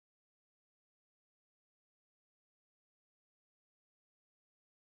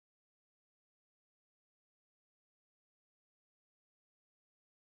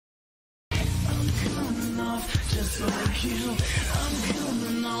just like you. I'm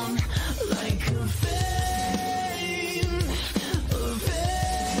coming on like a fame, a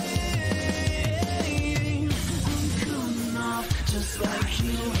fame. I'm coming off just like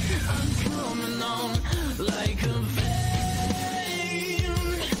you. I'm coming on like a fame,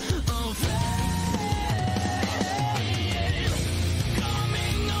 a fame.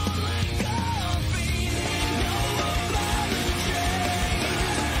 Coming on like a fiend. No apology.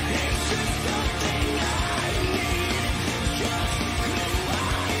 It's just something I need. Just who I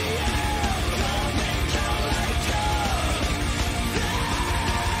am. Coming down like a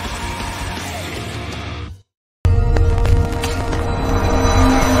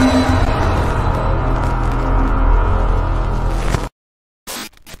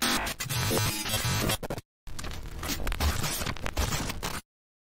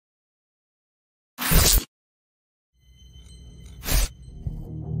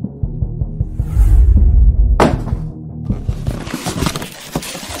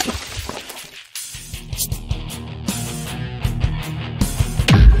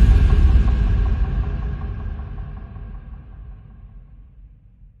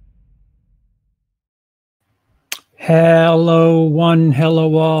Hello, one.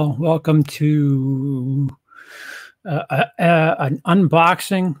 Hello, all. Welcome to an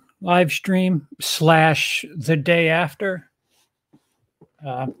unboxing live stream / the day after.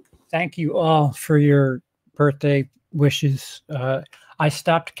 Thank you all for your birthday wishes. I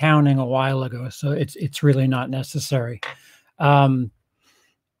stopped counting a while ago, so it's really not necessary.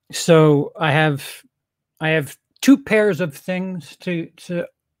 So I have two pairs of things to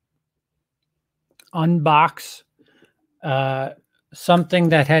unbox. Something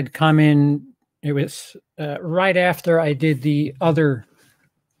that had come in. It was right after I did the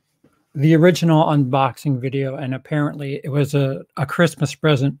original unboxing video, and apparently it was a Christmas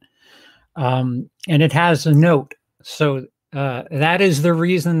present, and it has a note. So that is the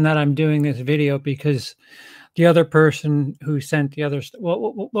reason that I'm doing this video, because the other person who sent the other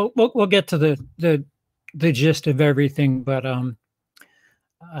we'll get to the gist of everything, but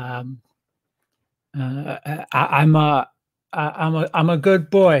I'm a good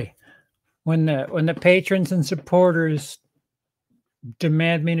boy. When the patrons and supporters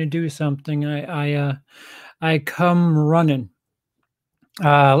demand me to do something, I come running.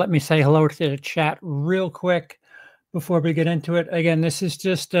 Let me say hello to the chat real quick before we get into it. Again, this is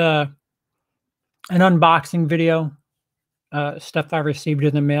just an unboxing video, stuff I received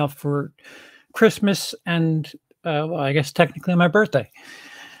in the mail for Christmas and well, I guess technically my birthday.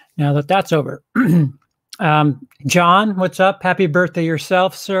 Now that that's over. John, what's up? Happy birthday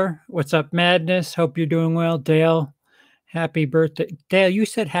yourself, sir. What's up, Madness? Hope you're doing well. Dale, happy birthday. Dale, you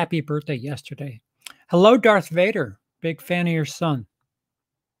said happy birthday yesterday. Hello, Darth Vader. Big fan of your son.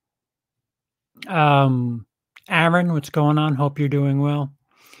 Aaron, what's going on? Hope you're doing well.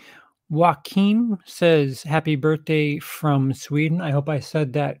 Joaquin says happy birthday from Sweden. I hope I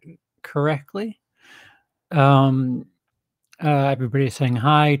said that correctly. Everybody's saying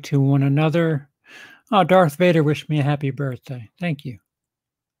hi to one another. Oh, Darth Vader wished me a happy birthday. Thank you.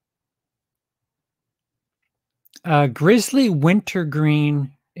 Grizzly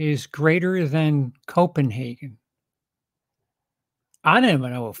Wintergreen is greater than Copenhagen. I don't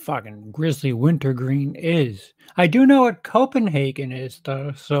even know what fucking Grizzly Wintergreen is. I do know what Copenhagen is,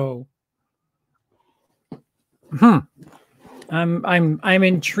 though. So, I'm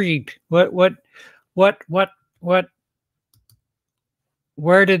intrigued. What?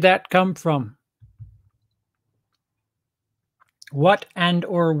 Where did that come from? What and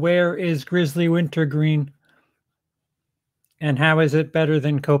or where is Grizzly Wintergreen? And how is it better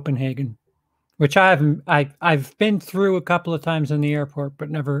than Copenhagen? Which I've been through a couple of times in the airport, but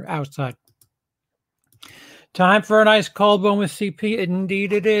never outside. Time for a nice cold one with CP.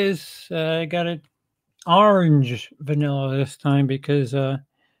 Indeed it is. I got it orange vanilla this time because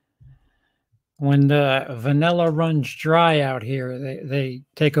when the vanilla runs dry out here, they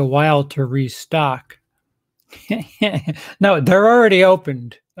take a while to restock. No, they're already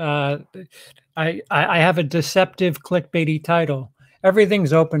opened. I have a deceptive clickbaity title.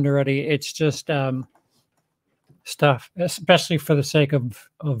 Everything's opened already. It's just stuff, especially for the sake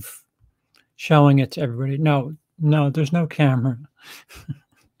of showing it to everybody. No, there's no camera.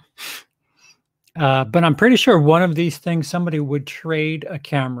 But I'm pretty sure one of these things somebody would trade a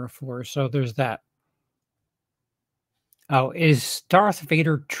camera for. So there's that. Oh, is Darth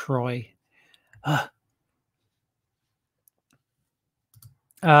Vader Troy?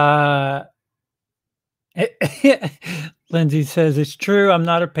 Lindsay says it's true. I'm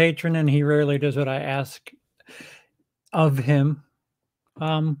not a patron, and he rarely does what I ask of him.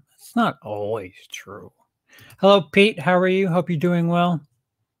 It's not always true. Hello, Pete. How are you? Hope you're doing well.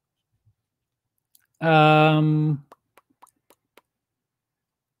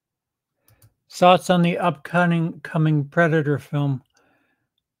 Thoughts on the upcoming Predator film?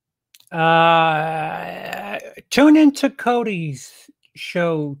 Tune into Cody's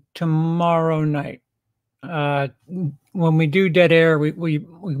show tomorrow night. When we do dead air, we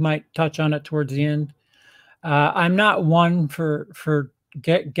might touch on it towards the end. I'm not one for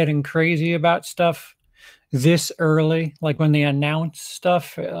getting crazy about stuff this early, like when they announce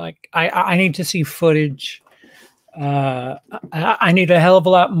stuff. Like I need to see footage. I need a hell of a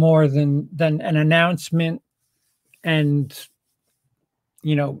lot more than an announcement and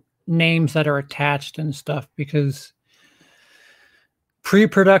names that are attached and stuff, because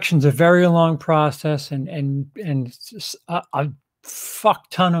pre-production's a very long process, and a fuck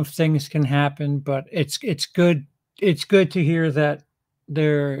ton of things can happen. But it's good to hear that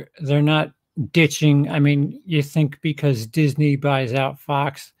they're not ditching. I mean, you think because Disney buys out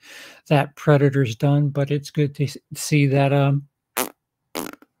Fox that Predator's done, but it's good to see that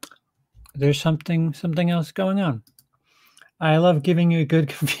there's something else going on. I love giving you a good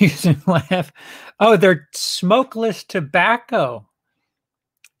confusing laugh. Oh, they're smokeless tobacco.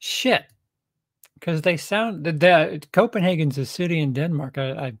 Shit. Because they sound the Copenhagen's a city in Denmark.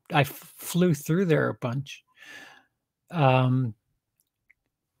 I flew through there a bunch. My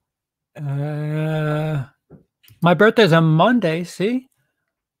birthday's on Monday. See,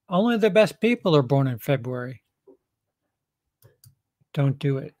 only the best people are born in February. Don't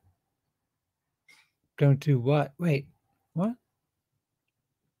do it. Don't do what? Wait, what?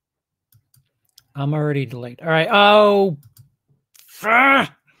 I'm already delayed. All right. Oh,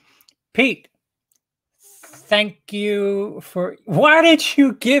 Pete. Thank you for. Why did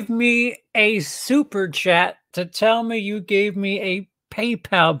you give me a super chat to tell me you gave me a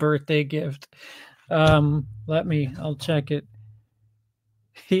PayPal birthday gift? I'll check it.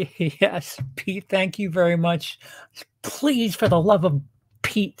 Yes, Pete, thank you very much. Please, for the love of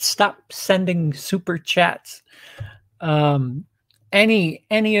Pete, stop sending super chats. Any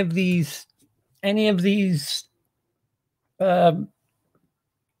of these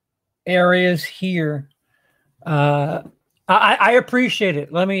areas here, I appreciate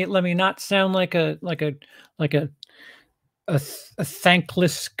it. Let me not sound like a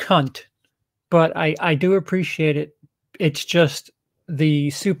thankless cunt, but I do appreciate it. It's just the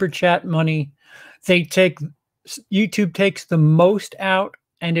super chat money. YouTube takes the most out,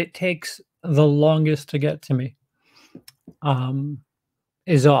 and it takes the longest to get to me.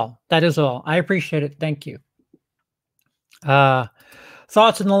 Is all. That is all. I appreciate it. Thank you.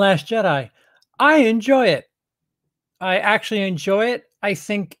 Thoughts on The Last Jedi? I enjoy it. I actually enjoy it. I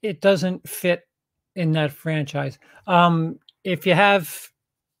think it doesn't fit in that franchise. If you have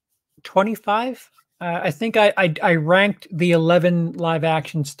 25, I think I ranked the 11 live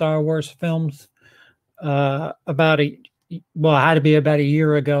action Star Wars films it had to be about a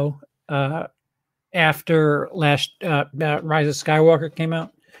year ago, after Rise of Skywalker came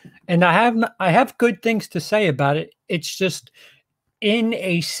out, and I have good things to say about it. It's just in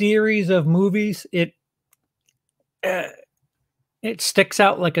a series of movies, it sticks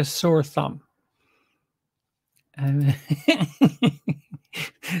out like a sore thumb.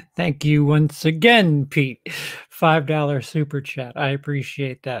 Thank you once again, Pete. $5 super chat. I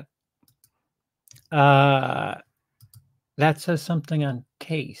appreciate that. That says something on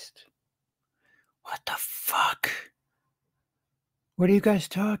taste. What the fuck? What are you guys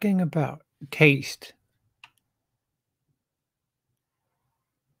talking about? Taste.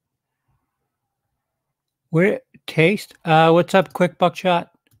 Where taste? What's up, Quick Buckshot?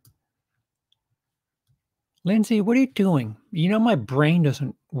 Lindsay, what are you doing? You know my brain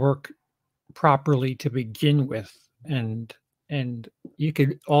doesn't work properly to begin with, and you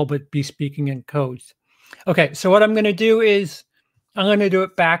could all but be speaking in codes. Okay, so what I'm going to do is I'm going to do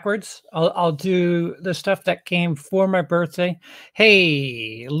it backwards. I'll do the stuff that came for my birthday.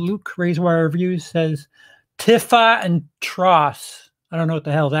 Hey, Luke Razorwire Reviews says Tifa and Tross. I don't know what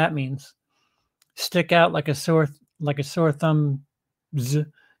the hell that means. Stick out like a sore thumb,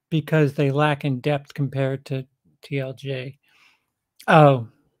 because they lack in depth compared to TLJ. Oh,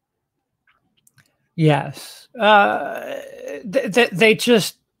 yes. They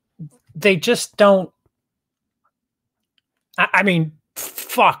just don't. I mean,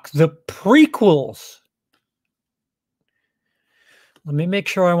 fuck the prequels. Let me make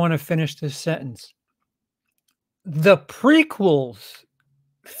sure I want to finish this sentence. The prequels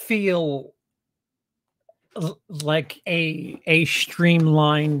feel like a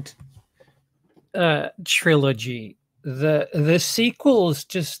streamlined trilogy. The sequels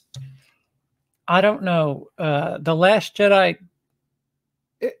just, I don't know. The Last Jedi.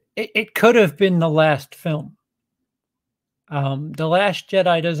 It could have been the last film. The Last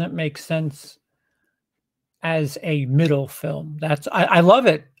Jedi doesn't make sense as a middle film. I love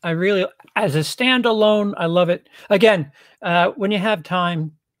it. I really, as a standalone, I love it. Again, when you have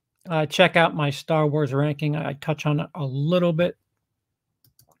time, check out my Star Wars ranking. I touch on it a little bit.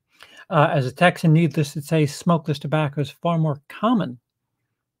 As a Texan, needless to say, smokeless tobacco is far more common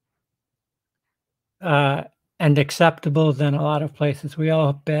uh, and acceptable than a lot of places. We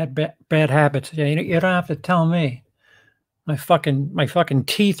all have bad habits. Yeah, you don't have to tell me. My fucking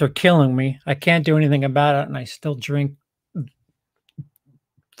teeth are killing me. I can't do anything about it, and I still drink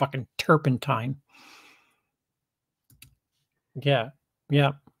fucking turpentine. Yeah,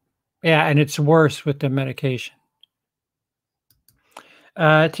 yeah, yeah, and it's worse with the medication.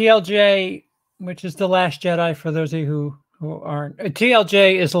 TLJ, which is The Last Jedi, for those of you who aren't.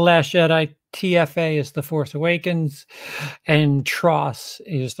 TLJ is The Last Jedi. TFA is The Force Awakens, and TROS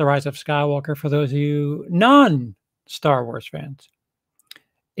is The Rise of Skywalker. For those of you non-Star Wars fans,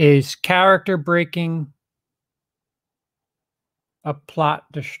 is character breaking, a plot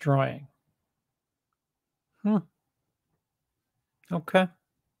destroying. Okay.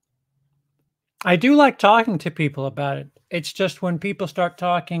 I do like talking to people about it. It's just when people start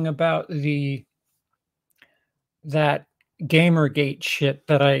talking about that Gamergate shit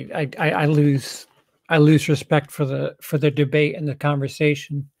that I lose respect for the debate and the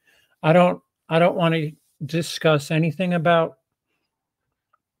conversation. I don't want to discuss anything about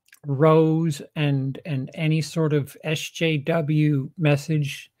Rose and any sort of SJW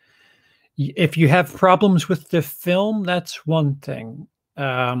message. If you have problems with the film, that's one thing.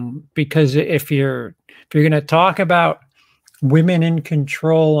 Because if you're going to talk about women in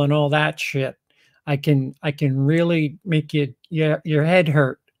control and all that shit, I can really make your head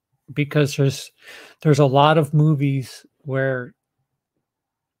hurt, because there's a lot of movies where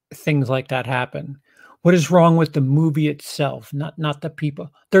things like that happen. What is wrong with the movie itself, not the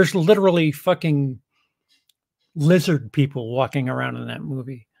people? There's literally fucking lizard people walking around in that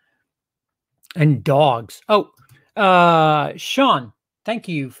movie, and dogs. Oh, Sean, thank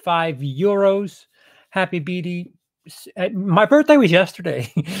you. €5. Happy BD. My birthday was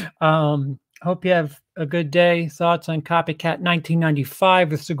yesterday. Hope you have a good day. Thoughts on Copycat 1995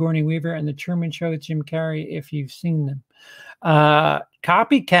 with Sigourney Weaver and The Truman Show with Jim Carrey, if you've seen them.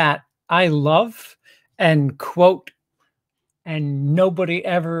 Copycat, I love and quote, and nobody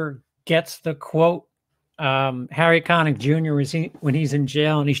ever gets the quote. Harry Connick Jr. When he's in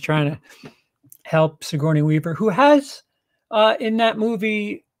jail and he's trying to help Sigourney Weaver, who has in that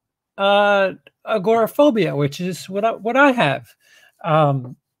movie agoraphobia, which is what I have.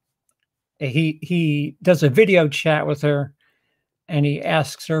 He does a video chat with her, and he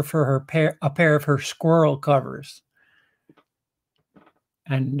asks her for a pair of her squirrel covers,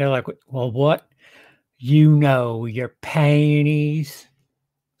 and they're like, "Well, what? You know your panties."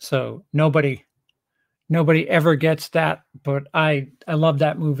 So nobody ever gets that, but I love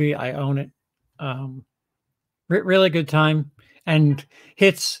that movie. I own it. Really good time, and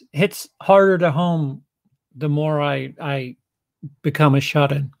hits harder to home the more I become a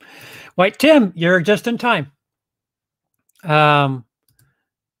shut-in. White Tim, you're just in time. So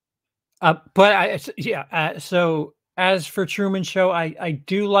as for Truman Show, I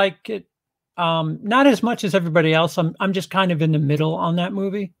do like it. Not as much as everybody else. I'm just kind of in the middle on that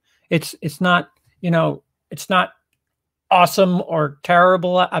movie. It's not, it's not awesome or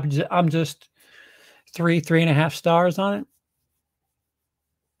terrible. I'm just 3.5 stars on it.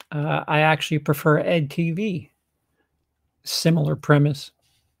 I actually prefer Ed TV. Similar premise.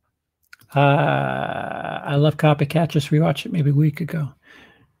 I love Copycat. Just rewatched it maybe a week ago.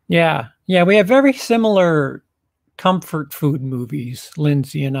 Yeah, we have very similar comfort food movies,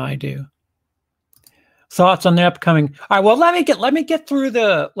 Lindsay and I do. Thoughts on the upcoming? All right, well, let me get through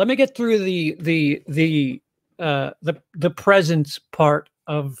the presence part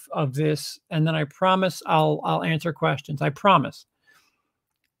of this, and then I promise I'll answer questions. I promise.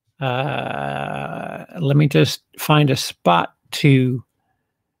 Let me just find a spot to.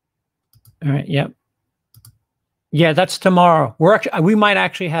 All right. Yep. Yeah, that's tomorrow. We might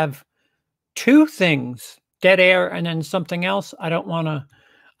actually have two things: dead air and then something else. I don't want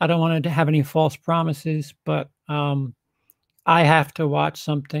to have any false promises, but I have to watch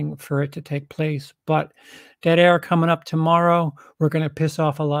something for it to take place. But dead air coming up tomorrow. We're going to piss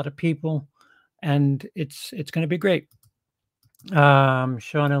off a lot of people, and it's going to be great. Sean,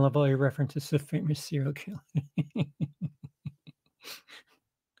 I love all your references to famous serial killer.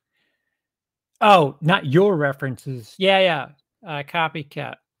 Oh, not your references. Yeah.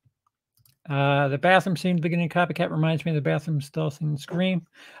 Copycat. The bathroom scene at the beginning of Copycat reminds me of the bathroom stall scene in Scream.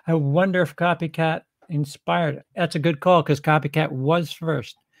 I wonder if Copycat inspired it. That's a good call because Copycat was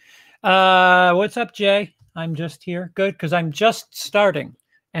first. What's up, Jay? I'm just here. Good, because I'm just starting,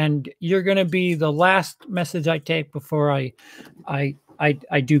 and you're going to be the last message I take before I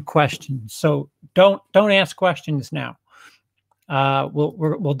do questions. So don't ask questions now.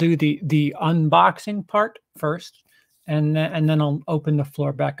 We'll do the unboxing part first, and then I'll open the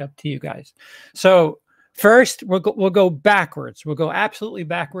floor back up to you guys. So first, we'll go backwards. We'll go absolutely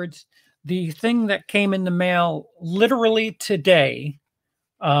backwards. The thing that came in the mail literally today,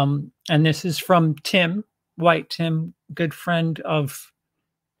 and this is from Tim White. Tim, good friend of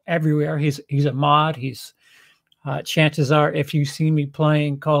everywhere. He's a mod. He's chances are, if you see me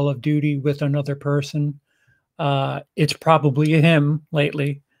playing Call of Duty with another person, it's probably him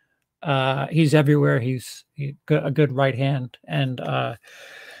lately. He's everywhere. He's a good right hand, and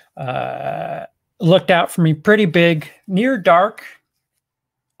looked out for me pretty big. Near Dark,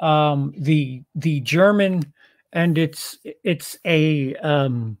 the German, and it's a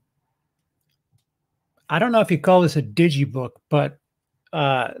I don't know if you call this a digibook, but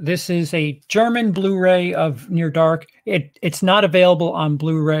this is a German Blu-ray of Near Dark. It's not available on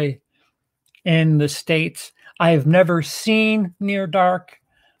Blu-ray in the States. I have never seen Near Dark.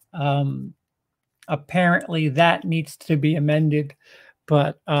 Apparently that needs to be amended,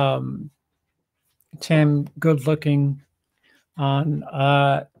 but Tim, good looking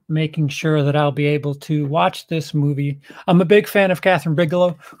on making sure that I'll be able to watch this movie. I'm a big fan of Catherine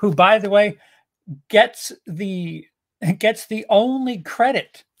Bigelow, who, by the way, gets the only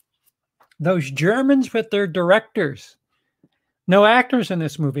credit. Those Germans with their directors. No actors in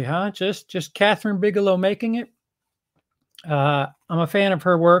this movie, huh? Just Catherine Bigelow making it. I'm a fan of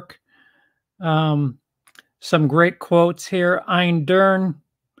her work. Some great quotes here.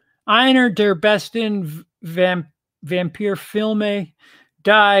 Einer der besten Vampirfilme,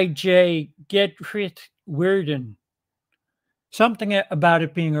 die je gedreht werden. Something about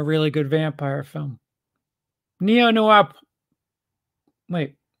it being a really good vampire film. Neo-noir.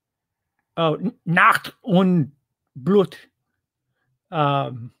 Wait. Oh, Nacht und Blut.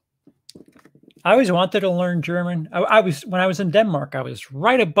 I always wanted to learn German. I was, when I was in Denmark, I was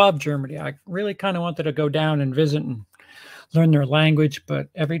right above Germany. I really kind of wanted to go down and visit and learn their language, but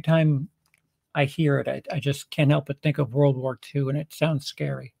every time I hear it, I just can't help but think of World War II, and it sounds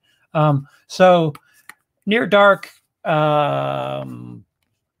scary. So Near Dark,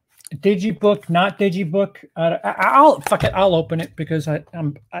 digibook, not digibook. I'll open it because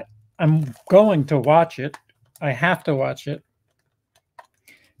I'm going to watch it. I have to watch it.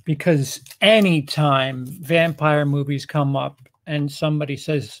 Because anytime vampire movies come up and somebody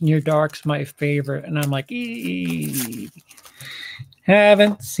says Near Dark's my favorite, and I'm like,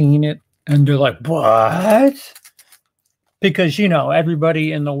 haven't seen it. And they're like, what? Because, you know,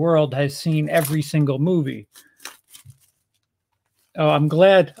 everybody in the world has seen every single movie. Oh, I'm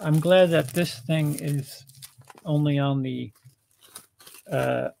glad that this thing is only on the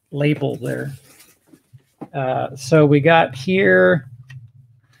label there. So we got here.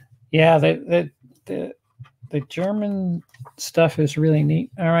 Yeah, the German stuff is really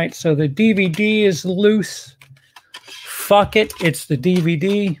neat. All right, so the DVD is loose. Fuck it, it's the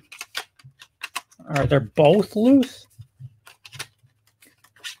DVD. Are they both loose?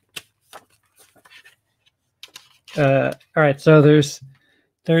 All right, so there's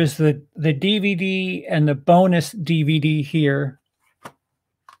the DVD and the bonus DVD here.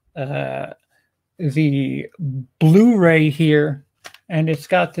 The Blu-ray here. And it's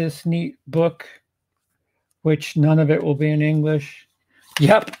got this neat book, which none of it will be in English.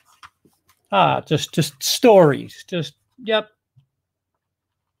 Yep. Just stories. Just, yep.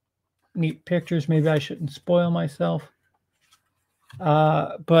 Neat pictures. Maybe I shouldn't spoil myself.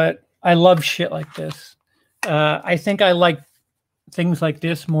 But I love shit like this. I think I like things like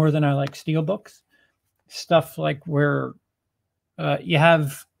this more than I like steelbooks. Stuff like where you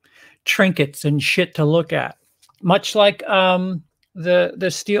have trinkets and shit to look at. Much like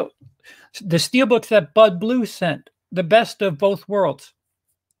the steelbooks that Bud Blue sent, the best of both worlds.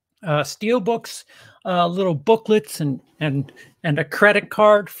 Steelbooks, little booklets, and a credit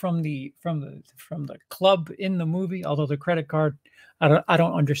card from the club in the movie. Although the credit card, I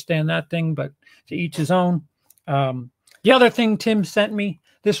don't understand that thing, but to each his own. The other thing Tim sent me,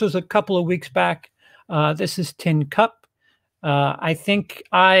 this was a couple of weeks back. This is Tin Cup. I think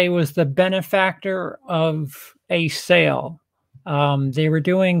I was the benefactor of a sale. They were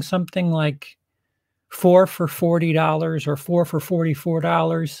doing something like 4 for $40 or 4 for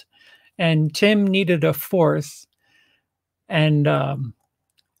 $44, and Tim needed a fourth, and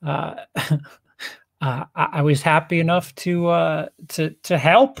uh, I was happy enough to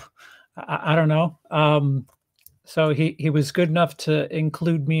help. I don't know. So he was good enough to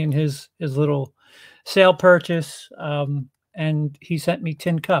include me in his little sale purchase, and he sent me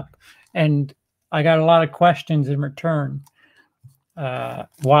Tin Cup, and I got a lot of questions in return.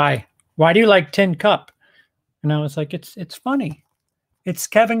 Why? Why do you like Tin Cup? And I was like, it's funny. It's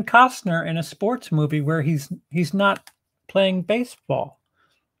Kevin Costner in a sports movie where he's not playing baseball.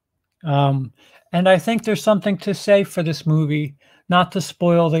 Um, and I think there's something to say for this movie, not to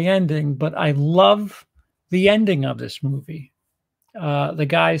spoil the ending, but I love the ending of this movie. The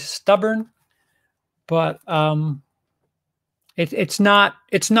guy's stubborn, but it's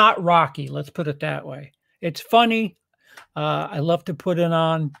not Rocky. Let's put it that way. It's funny. I love to put it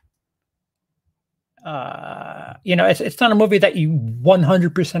on. It's not a movie that you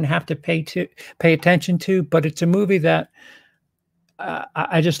 100% have to pay attention to, but it's a movie that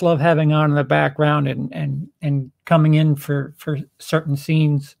I just love having on in the background and coming in for certain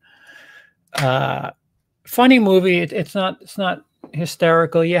scenes. Funny movie. It's not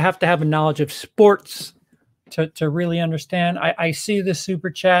hysterical. You have to have a knowledge of sports to really understand. I see the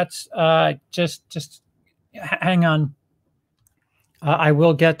super chats. Just hang on. I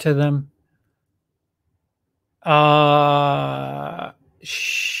will get to them.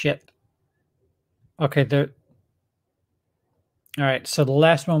 Shit. Okay, there. All right, so the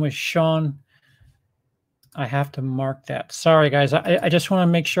last one was Sean. I have to mark that. Sorry, guys. I just want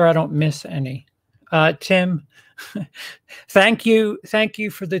to make sure I don't miss any. Tim, thank you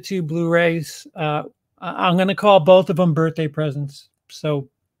for the 2 Blu-rays. I'm going to call both of them birthday presents. So,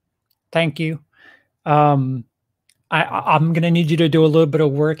 thank you. I'm going to need you to do a little bit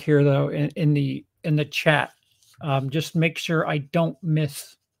of work here, though, in the chat. Just make sure I don't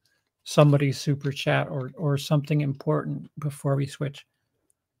miss somebody's super chat or something important before we switch.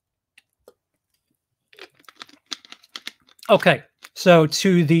 Okay, so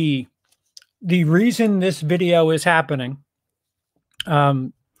to the reason this video is happening,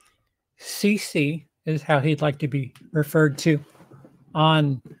 CC is how he'd like to be referred to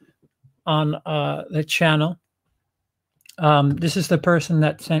on the channel. This is the person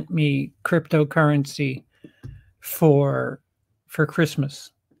that sent me cryptocurrency for Christmas,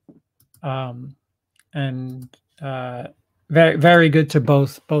 and very, very good to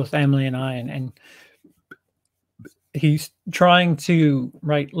both Emily and I, and he's trying to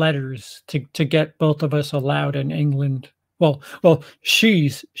write letters to get both of us allowed in England. Well,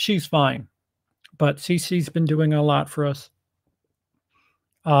 she's fine, but CC's been doing a lot for us.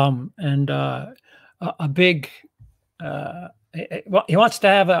 And a big, well, he wants to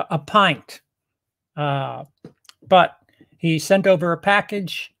have a pint, but he sent over a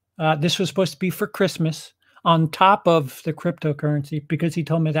package. This was supposed to be for Christmas on top of the cryptocurrency, because he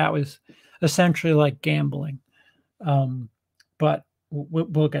told me that was essentially like gambling. But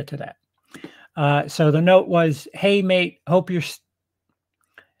we'll get to that. So the note was, "Hey mate, hope you're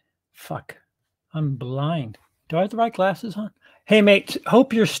fuck. I'm blind. Do I have the right glasses on? Hey mate,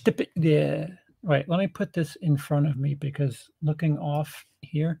 hope you're yeah. Wait, let me put this in front of me because looking off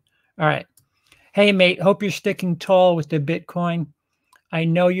here. All right. Hey mate, hope you're sticking tall with the Bitcoin. I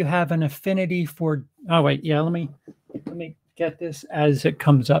know you have an affinity for. Oh wait, yeah. Let me get this as it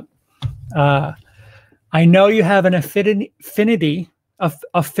comes up. I know you have an affinity,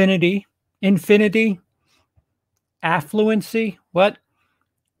 affluency. What?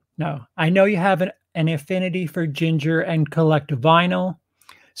 No, I know you have an affinity for ginger and collect vinyl.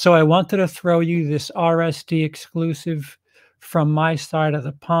 So I wanted to throw you this RSD exclusive from my side of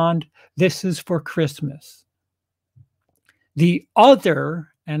the pond. This is for Christmas. The other,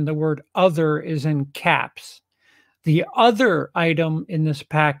 and the word other is in caps. The other item in this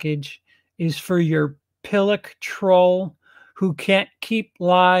package is for your pillock troll who can't keep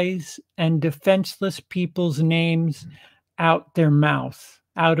lies and defenseless people's names out of their mouth.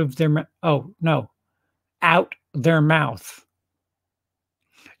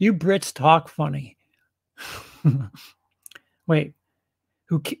 You Brits talk funny. Wait,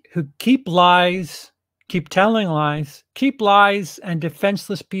 who keep telling lies, keep lies and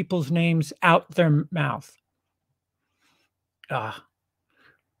defenseless people's names out their mouth.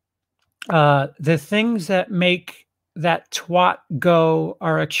 The things that make that twat go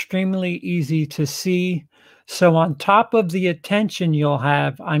are extremely easy to see. So on top of the attention you'll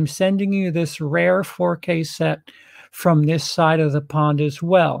have, I'm sending you this rare 4K set from this side of the pond as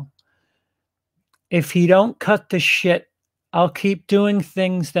well. If he don't cut the shit, I'll keep doing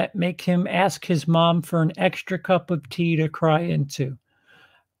things that make him ask his mom for an extra cup of tea to cry into.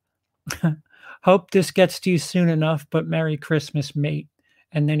 Hope this gets to you soon enough, but Merry Christmas, mate.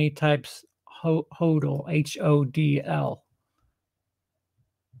 and then he types hodl, HODL.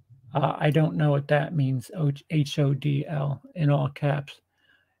 I don't know what that means, HODL in all caps.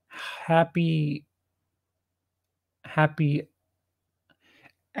 Happy.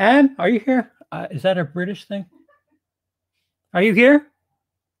 Anne, are you here? Is that a British thing? Are you here?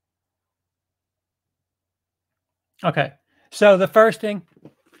 Okay. So the first thing,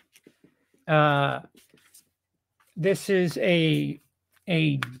 this is a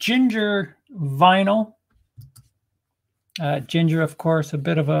ginger vinyl. Ginger, of course, a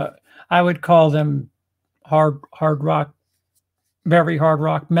bit of a, I would call them hard rock, very hard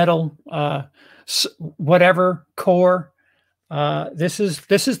rock metal, whatever core. This is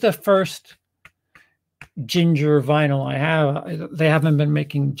the first ginger vinyl I have. They haven't been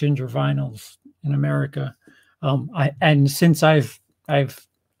making ginger vinyls in America, and since I've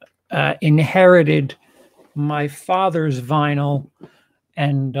inherited my father's vinyl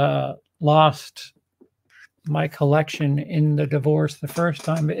and lost my collection in the divorce the first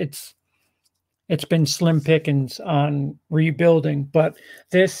time, it's been slim pickings on rebuilding. But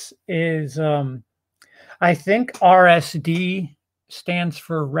this is, I think RSD stands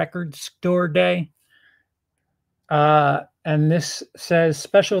for Record Store Day. And this says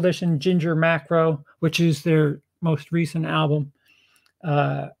Special Edition Ginger Macro, which is their most recent album.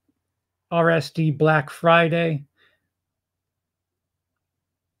 RSD Black Friday.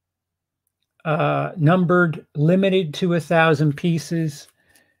 Numbered, limited to 1,000 pieces.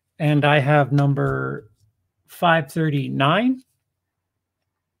 And I have number 539.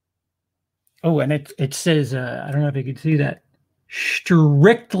 Oh, and it says, I don't know if you can see that,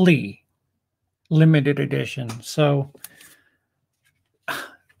 strictly limited edition. So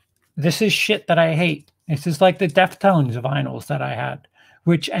this is shit that I hate. This is like the Deftones vinyls that I had,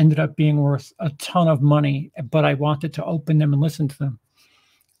 which ended up being worth a ton of money, but I wanted to open them and listen to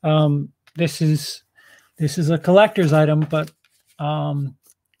them. This is a collector's item, but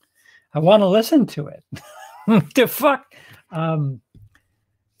I want to listen to it. The fuck.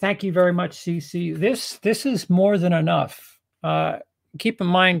 Thank you very much, CC. This is more than enough. Keep in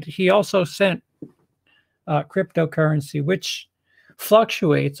mind, he also sent cryptocurrency, which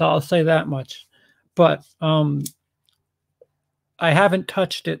fluctuates. I'll say that much. But I haven't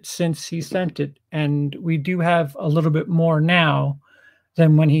touched it since he sent it, and we do have a little bit more now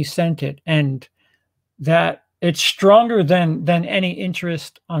than when he sent it, and that it's stronger than any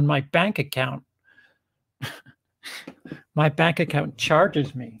interest on my bank account. My bank account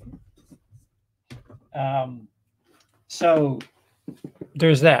charges me. So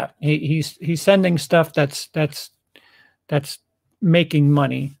there's that. He's sending stuff that's making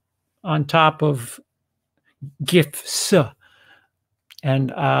money on top of gifts,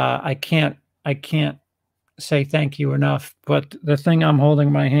 and I can't say thank you enough. But the thing I'm holding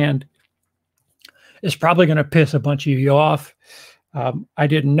in my hand is probably going to piss a bunch of you off. I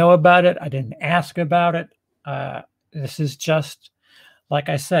didn't know about it. I didn't ask about it. This is just, like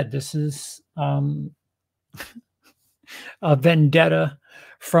I said, this is a vendetta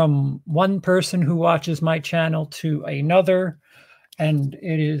from one person who watches my channel to another, and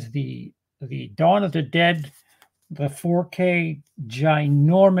it is the Dawn of the Dead, the 4K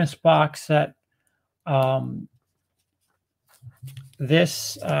ginormous box set.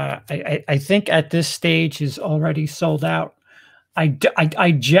 This I think at this stage is already sold out.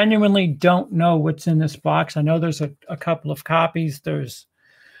 I genuinely don't know what's in this box. I know there's a couple of copies. There's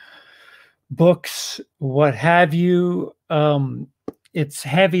books, what have you. It's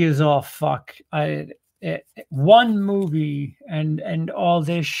heavy as all fuck. One movie and all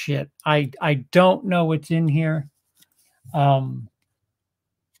this shit. I don't know what's in here.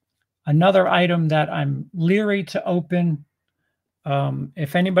 Another item that I'm leery to open.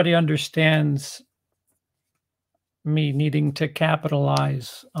 If anybody understands me needing to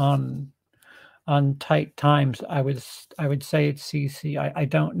capitalize on tight times, I would say it's CC. I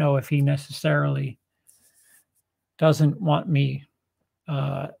don't know if he necessarily doesn't want me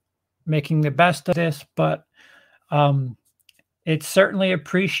making the best of this, but it's certainly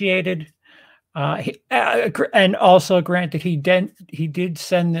appreciated. And also, granted, he did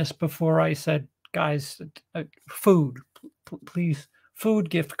send this before I said, guys, food, please, food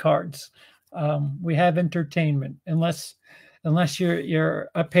gift cards. We have entertainment, unless you're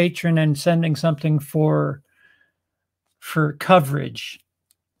a patron and sending something for coverage,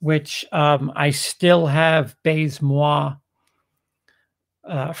 which I still have Baise Moi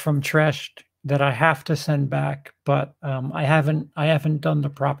from Treshed that I have to send back, but I haven't done the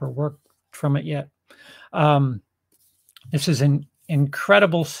proper work from it yet. This is an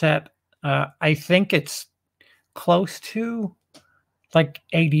incredible set. I think it's close to like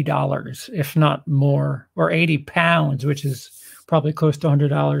 $80, if not more, or 80 pounds, which is probably close to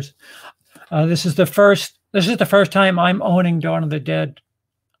 $100. This is the first time I'm owning Dawn of the Dead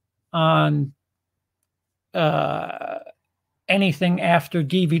on anything after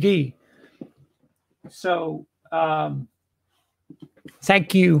DVD. So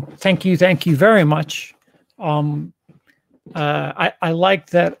thank you very much. I like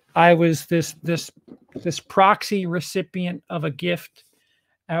that I was this proxy recipient of a gift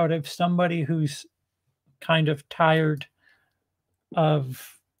out of somebody who's kind of tired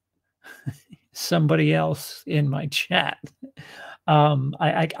of somebody else in my chat.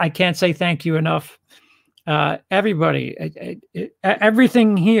 I can't say thank you enough. Everybody,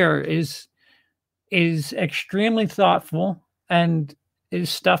 everything here is extremely thoughtful and is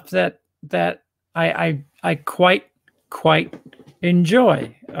stuff that I quite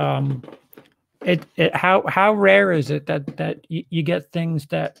enjoy. How rare is it that you get things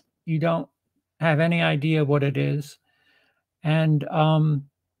that you don't have any idea what it is, and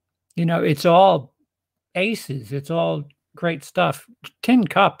you know, it's all aces. It's all great stuff. Tin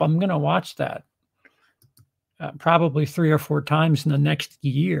Cup, I'm gonna watch that probably 3 or 4 times in the next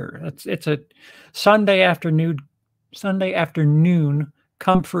year. It's a Sunday afternoon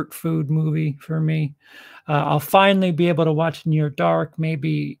comfort food movie for me. I'll finally be able to watch Near Dark.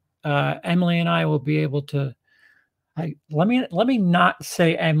 Maybe Emily and I will be able to. Let me not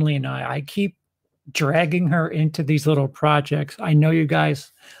say Emily and I. I keep dragging her into these little projects. I know you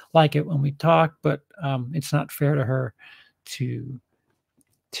guys like it when we talk, but it's not fair to her to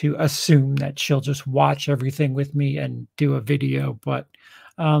assume that she'll just watch everything with me and do a video. But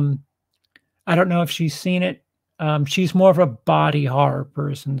I don't know if she's seen it. She's more of a body horror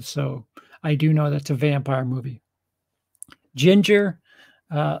person, so I do know that's a vampire movie. Ginger,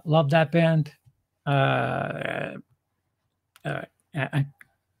 love that band. You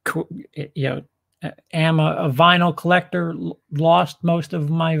know, am a vinyl collector. Lost most of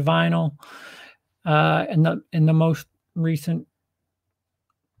my vinyl in the most recent.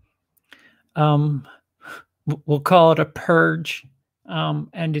 We'll call it a purge,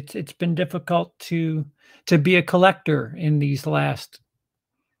 and it's been difficult to be a collector in these last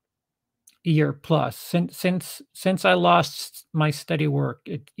year plus since I lost my steady work.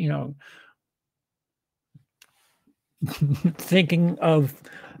 It, you know, thinking of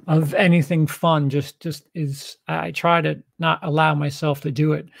anything fun just is, I try to not allow myself to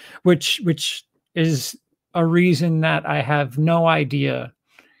do it, which is a reason that I have no idea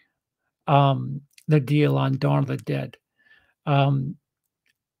the deal on Dawn of the Dead.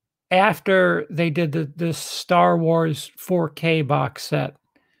 After they did the Star Wars 4K box set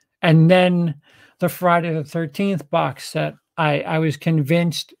and then the Friday the 13th box set, I was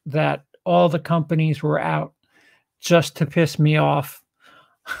convinced that all the companies were out just to piss me off,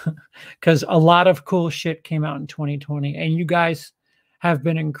 because a lot of cool shit came out in 2020, and you guys have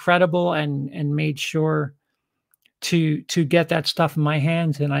been incredible and made sure to get that stuff in my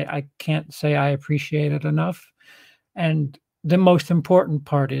hands, and I can't say I appreciate it enough. And the most important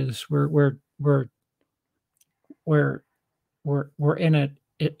part is we're in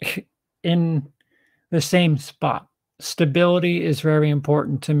in the same spot. Stability is very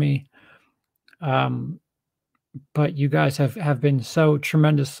important to me. But you guys have been so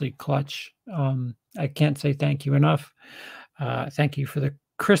tremendously clutch. I can't say thank you enough. Thank you for the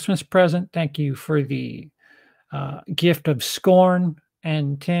Christmas present. Thank you for the gift of Scorn.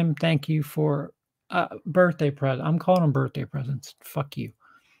 And Tim, thank you for birthday present. I'm calling them birthday presents. Fuck you.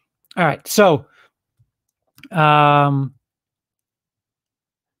 All right. So,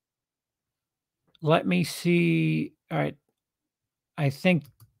 let me see. All right. I think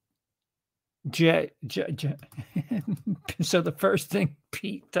so the first thing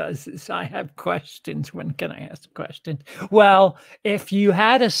Pete does is, I have questions. When can I ask questions? Well, if you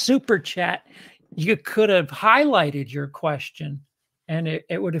had a super chat, you could have highlighted your question and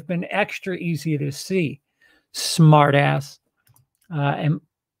it would have been extra easy to see. Smart ass.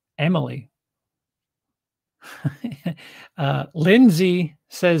 Emily. Lindsay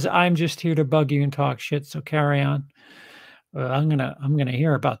says, I'm just here to bug you and talk shit, so carry on. I'm gonna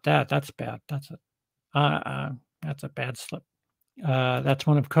hear about that. That's bad. That's a bad slip. That's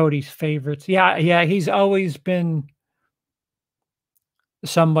one of Cody's favorites. Yeah. He's always been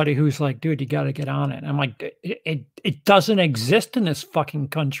somebody who's like, dude, you got to get on it. And I'm like, it doesn't exist in this fucking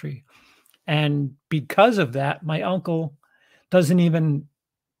country, and because of that, my uncle doesn't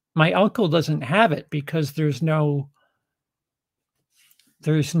have it, because there's no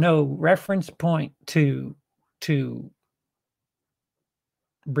reference point to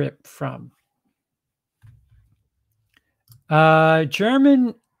rip from.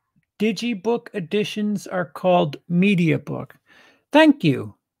 German digibook editions are called media book. Thank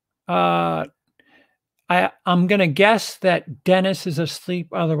you. I'm gonna guess that Dennis is asleep,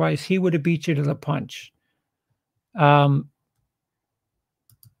 otherwise he would have beat you to the punch.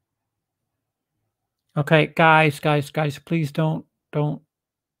 Okay, guys, please don't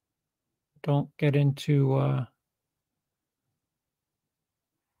get into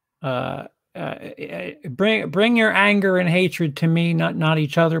bring your anger and hatred to me, not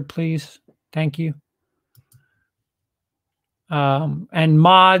each other, please. Thank you. And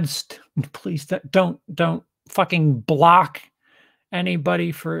mods, please don't fucking block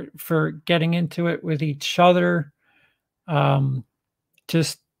anybody for getting into it with each other.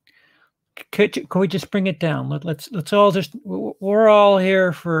 Just could we just bring it down? Let's all just, we're all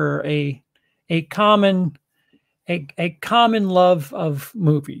here for a common love of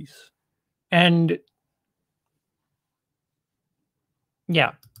movies. And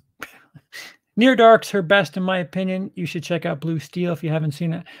yeah, Near Dark's her best in my opinion. You should check out Blue Steel if you haven't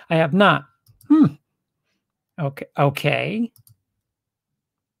seen it. I have not. Okay.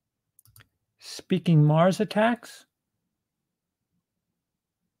 Speaking Mars Attacks.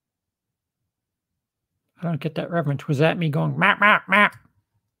 I don't get that reference. Was that me going map map map?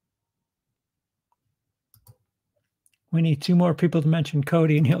 We need 2 more people to mention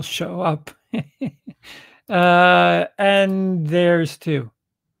Cody and he'll show up. And there's 2.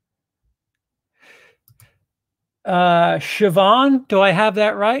 Siobhan, do I have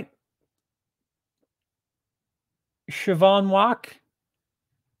that right? Siobhan Walk.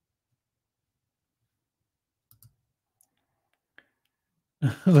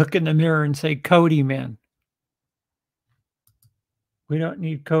 Look in the mirror and say, Cody, man. We don't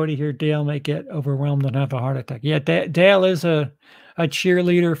need Cody here. Dale may get overwhelmed and have a heart attack. Yeah, Dale is a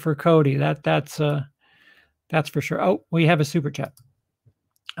cheerleader for Cody. That's for sure. Oh, we have a super chat.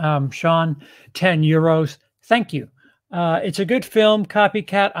 Sean, 10 euros. Thank you. It's a good film,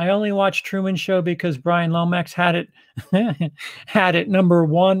 Copycat. I only watched Truman Show because Brian Lomax had it had it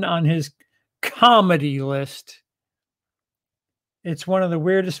 #1 on his comedy list. It's one of the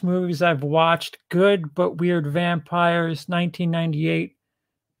weirdest movies I've watched. Good but weird vampires. 1998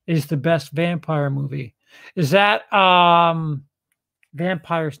 is the best vampire movie. Is that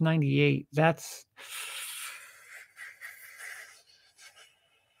Vampires 98? That's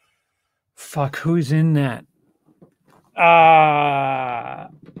fuck, who's in that?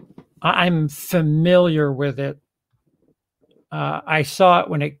 I'm familiar with it. I saw it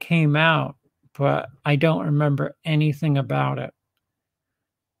when it came out, but I don't remember anything about it.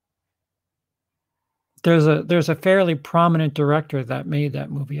 There's a fairly prominent director that made that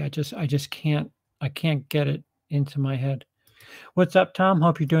movie. I just can't get it into my head. What's up, Tom?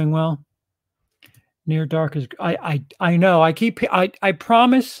 Hope you're doing well. Near Dark is I know. I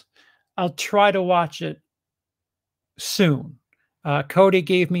promise I'll try to watch it soon. Cody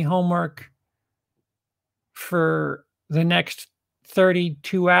gave me homework for the next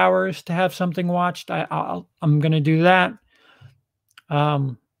 32 hours to have something watched. I'm going to do that.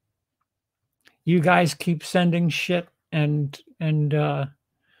 You guys keep sending shit and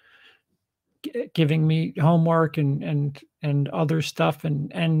giving me homework and other stuff,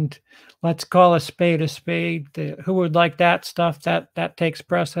 and let's call a spade a spade. Who would like that stuff? That takes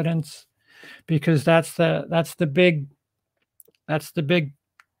precedence, because that's the big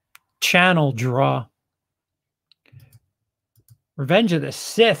channel draw. Revenge of the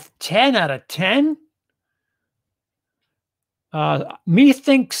Sith, 10 out of 10.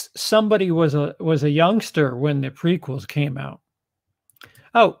 Methinks somebody was a youngster when the prequels came out.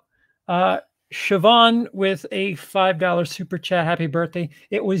 Oh, Siobhan with a $5 super chat. Happy birthday.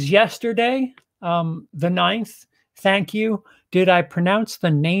 It was yesterday, the 9th. Thank you. Did I pronounce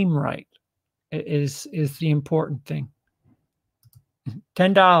the name right? Is the important thing.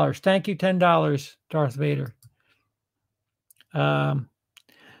 $10. Thank you, $10, Darth Vader.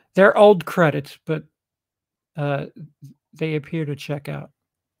 They're old credits, but they appear to check out.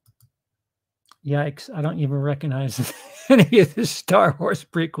 Yikes, I don't even recognize any of the Star Wars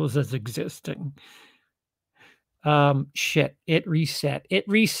prequels as existing. Shit, it reset. It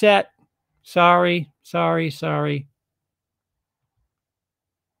reset. Sorry.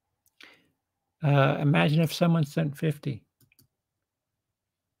 Imagine if someone sent 50.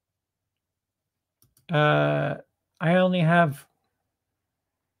 I only have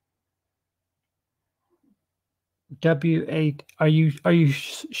W8. Are you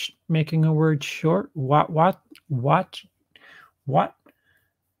making a word short? What?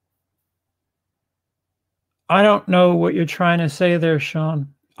 I don't know what you're trying to say there,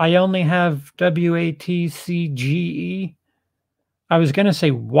 Sean. I only have WATCGE. I was going to say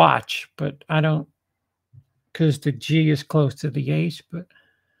watch, but I don't, because the G is close to the H, but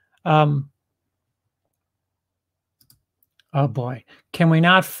oh boy, can we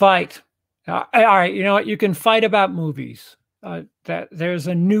not fight? All right, you know what? You can fight about movies. That there's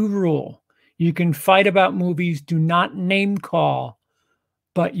a new rule. You can fight about movies. Do not name call,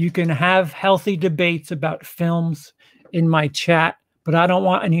 but you can have healthy debates about films in my chat. But I don't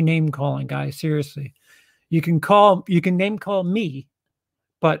want any name calling, guys. Seriously, you can name call me,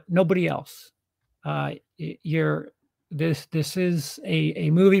 but nobody else. You're this is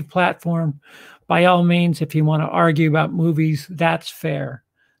a movie platform. By all means, if you want to argue about movies, that's fair,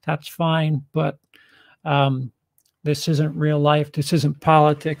 that's fine. But this isn't real life. This isn't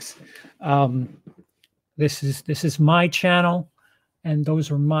politics. This is my channel, and those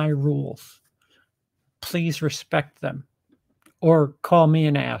are my rules. Please respect them, or call me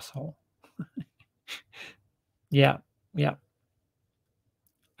an asshole. Yeah, yeah.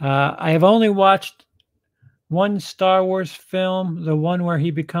 I have only watched one Star Wars film, the one where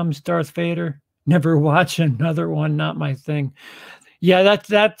he becomes Darth Vader. Never watch another one, not my thing. Yeah,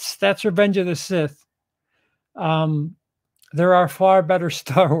 that's Revenge of the Sith. There are far better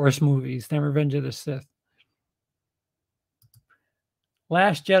Star Wars movies than Revenge of the Sith.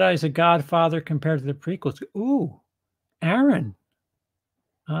 Last Jedi is a Godfather compared to the prequels. Ooh, Aaron.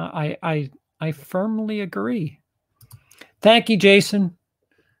 I firmly agree. Thank you, Jason.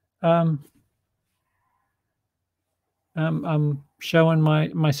 I'm showing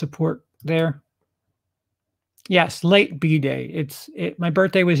my support there. Yes, late B day. My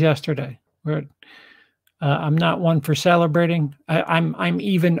birthday was yesterday. I'm not one for celebrating. I'm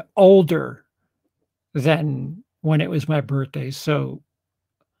even older than when it was my birthday. So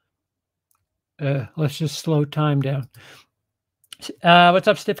let's just slow time down. What's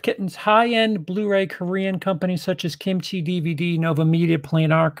up, Stiff Kittens? High-end Blu-ray Korean companies such as Kimchi DVD, Nova Media,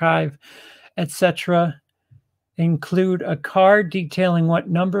 Plain Archive, etc. include a card detailing what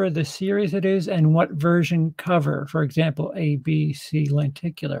number of the series it is and what version cover. For example, A, B, C,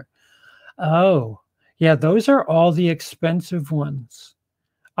 lenticular. Oh, yeah, those are all the expensive ones.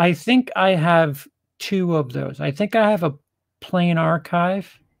 I think I have 2 of those. I think I have a Plain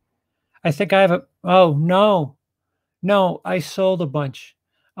Archive. I think I have a, oh, no. No, I sold a bunch.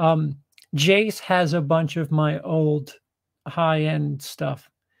 Jace has a bunch of my old high-end stuff.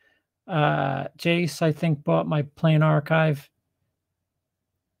 Jace, I think, bought my Plain Archive.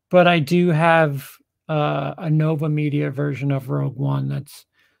 But I do have a Nova Media version of Rogue One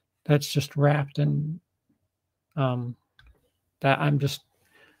that's just wrapped in that I'm just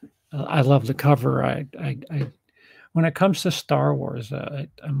I love the cover. I when it comes to Star Wars,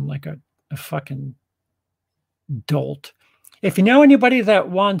 I'm like a fucking dolt. If you know anybody that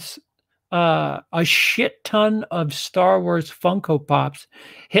wants a shit ton of Star Wars Funko Pops,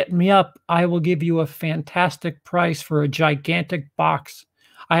 hit me up. I will give you a fantastic price for a gigantic box.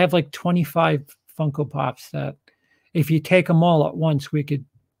 I have like 25 Funko Pops that if you take them all at once, we could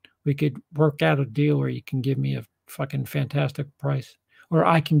work out a deal where you can give me a fucking fantastic price, or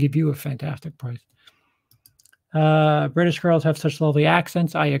I can give you a fantastic price. British girls have such lovely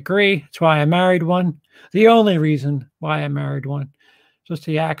accents. I agree. That's why I married one. The only reason why I married one, just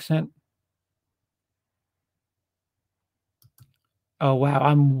the accent. Oh, wow.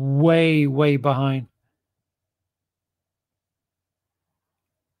 I'm way, way behind.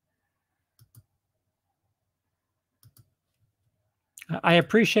 I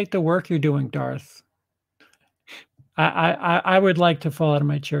appreciate the work you're doing, Darth. I would like to fall out of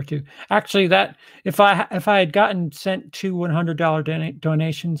my chair too. Actually, that if I had gotten sent 2 $100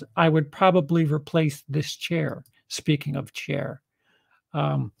 donations, I would probably replace this chair. Speaking of chair,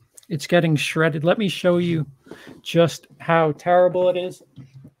 it's getting shredded. Let me show you just how terrible it is.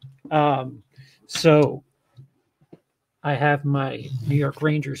 So I have my New York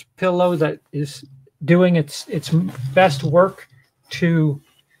Rangers pillow that is doing its best work to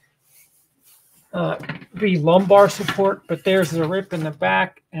be lumbar support, but there's the rip in the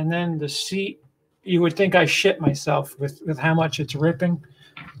back, and then the seat. You would think I shit myself with how much it's ripping.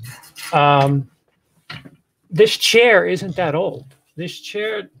 This chair isn't that old. This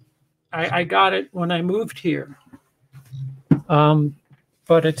chair, I got it when I moved here,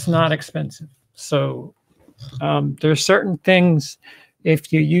 but it's not expensive. So there's certain things,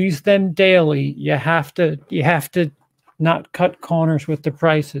 if you use them daily, you have to not cut corners with the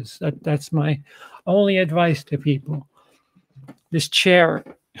prices. That's my only advice to people. This chair,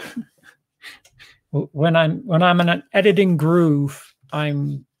 when I'm in an editing groove,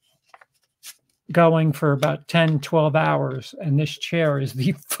 I'm going for about 10, 12 hours, and this chair is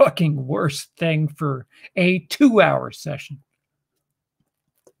the fucking worst thing for a 2-hour session.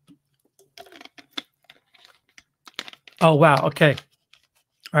 Oh, wow. Okay.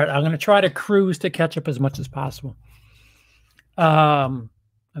 All right. I'm going to try to cruise to catch up as much as possible.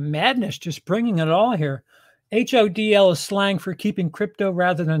 Madness, just bringing it all here. HODL is slang for keeping crypto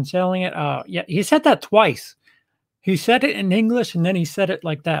rather than selling it. Yeah, he said that twice. He said it in English and then he said it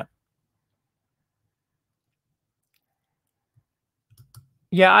like that.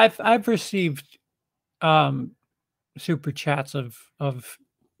 Yeah, I've received super chats of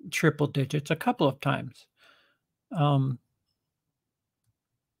triple digits a couple of times. Um,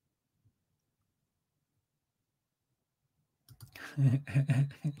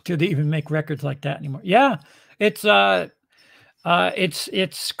 do they even make records like that anymore? Yeah, it's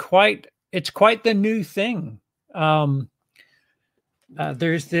it's quite the new thing. Um,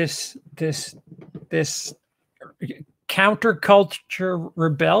 there's this counterculture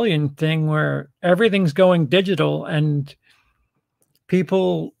rebellion thing where everything's going digital and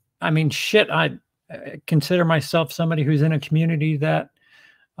people. I mean, shit. I consider myself somebody who's in a community that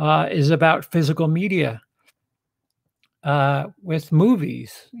is about physical media with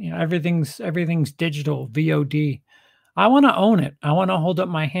movies. You know, everything's digital, VOD. I want to own it. I want to hold up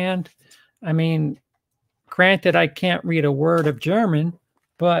my hand. I mean, granted, I can't read a word of German,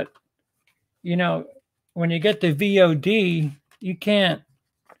 but you know, when you get the VOD, you can't.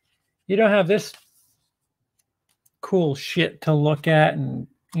 You don't have this cool shit to look at and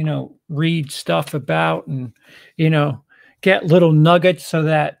read stuff about and get little nuggets so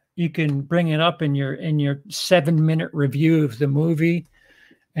that you can bring it up in your 7-minute review of the movie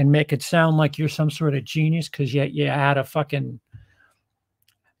and make it sound like you're some sort of genius because you had a fucking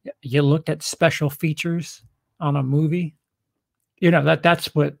you looked at special features on a movie.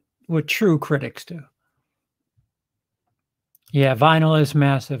 That's what true critics do. Yeah, vinyl is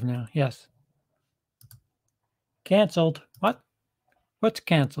massive now. Yes. Canceled. What? What's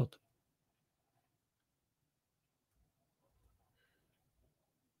canceled?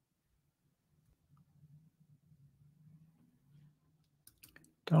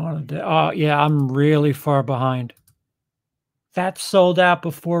 Dawn of the Oh, yeah, I'm really far behind. That's sold out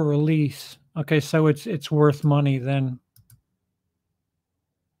before release. Okay, so it's worth money then.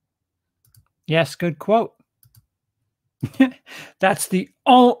 Yes, good quote. That's the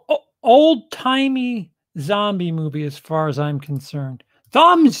old-timey zombie movie as far as I'm concerned.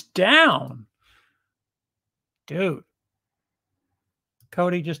 Thumbs down. Dude.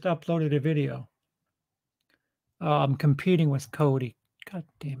 Cody just uploaded a video. I'm competing with Cody. God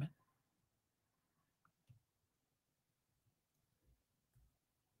damn it.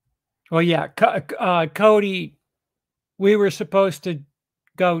 Well, yeah, Cody, we were supposed to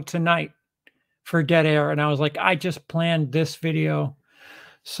go tonight for Dead Air, and I was like, I just planned this video.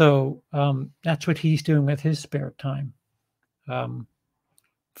 So that's what he's doing with his spare time.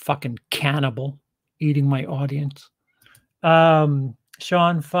 Fucking cannibal, eating my audience. Sean,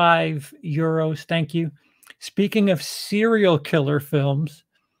 €5. Thank you. Speaking of serial killer films,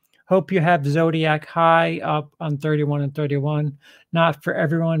 hope you have Zodiac High up on 31 and 31. Not for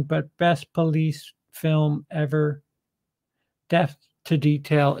everyone, but best police film ever. Depth to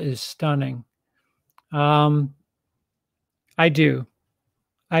detail is stunning. I do.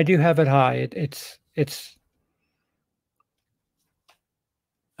 I do have it high. It's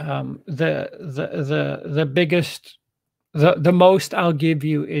the biggest the most I'll give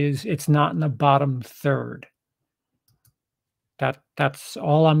you is it's not in the bottom third. That's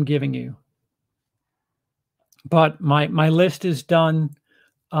all I'm giving you. But my list is done.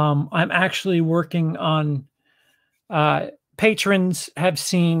 I'm actually working on patrons have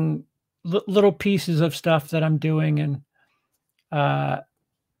seen little pieces of stuff that I'm doing, and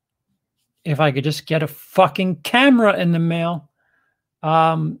if I could just get a fucking camera in the mail,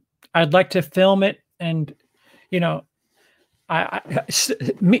 I'd like to film it. And you know,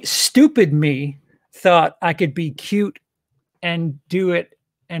 stupid me thought I could be cute and do it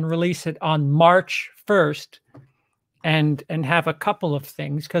and release it on March 1st and have a couple of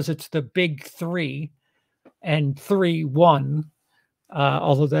things because it's the big 3 and 3-1.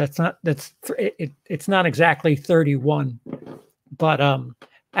 Although it's not exactly 31, but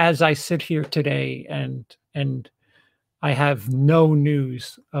as I sit here today and I have no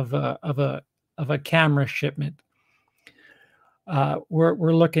news of a camera shipment.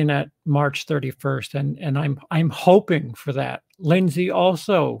 We're looking at March 31st, and I'm hoping for that. Lindsay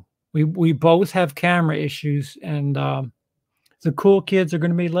also, we both have camera issues, and the cool kids are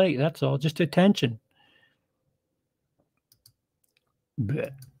going to be late. That's all, just attention.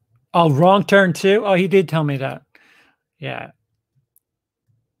 Bleh. Oh, wrong turn too. Oh, he did tell me that. Yeah.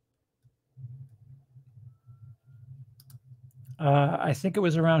 I think it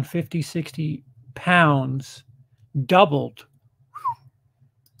was around 50, 60 pounds doubled.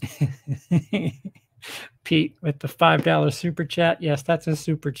 Pete with the $5 super chat. Yes, that's a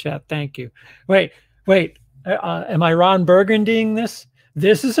super chat. Thank you. Wait. Am I Ron Burgundying this?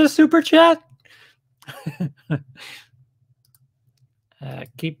 This is a super chat?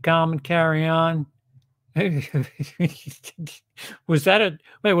 Keep calm and carry on. Was that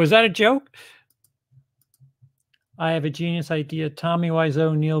a joke? I have a genius idea. Tommy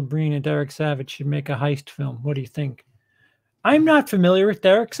Wiseau, Neil Breen, and Derek Savage should make a heist film. What do you think? I'm not familiar with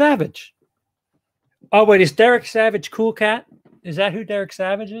Derek Savage. Oh, wait, is Derek Savage Cool Cat? Is that who Derek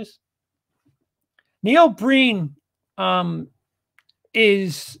Savage is? Neil Breen,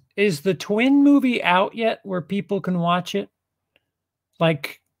 is the Twin movie out yet where people can watch it,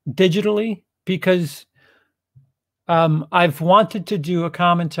 like digitally? Because I've wanted to do a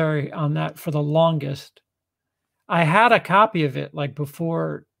commentary on that for the longest. I had a copy of it like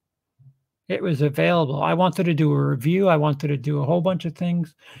before it was available. I wanted to do a review. I wanted to do a whole bunch of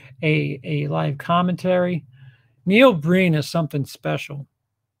things, a live commentary. Neil Breen is something special.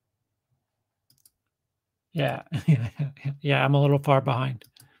 Yeah. Yeah, I'm a little far behind.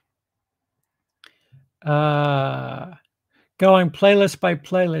 Going playlist by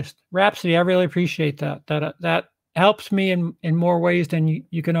playlist. Rhapsody, I really appreciate that. That helps me in more ways than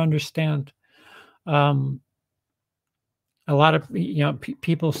you can understand. A lot of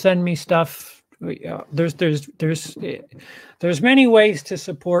people send me stuff. There's many ways to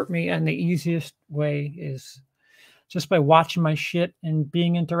support me, and the easiest way is just by watching my shit and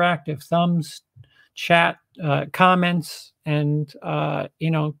being interactive. Thumbs, chat, comments, and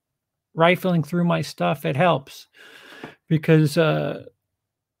rifling through my stuff. It helps because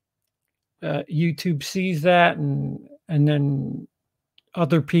YouTube sees that, and then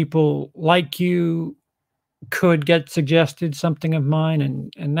other people like you could get suggested something of mine,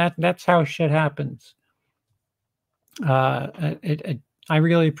 and that's how shit happens. I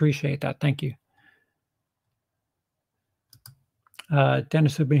really appreciate that. Thank you.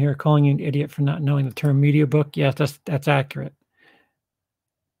 Dennis has been here calling you an idiot for not knowing the term media book. Yes, that's accurate.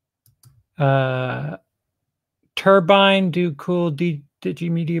 Turbine do cool Digi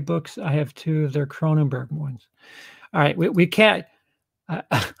media books. I have 2 of their Cronenberg ones. All right, we can't.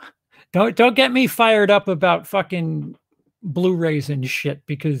 Don't get me fired up about fucking Blu-rays and shit,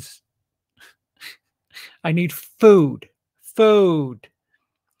 because I need food. Food.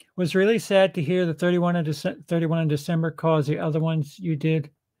 Was really sad to hear the 31 in December cause the other ones you did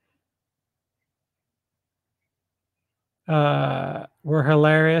were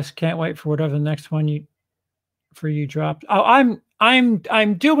hilarious. Can't wait for whatever the next one you dropped. Oh,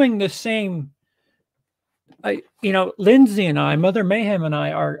 I'm doing the same. Lindsay and I, Mother Mayhem and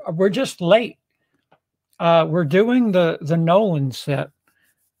I we're just late. We're doing the Nolan set,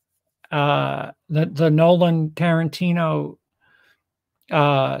 the Nolan Tarantino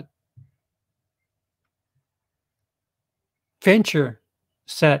Fincher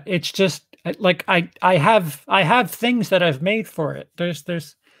set. It's just like I have things that I've made for it.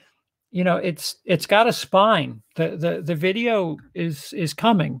 There's it's got a spine. The video is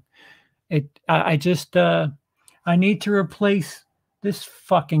coming. I just I need to replace this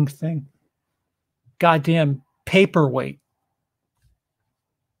fucking thing. Goddamn paperweight.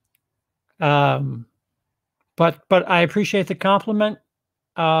 But I appreciate the compliment.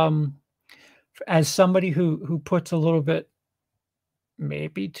 As somebody who puts a little bit,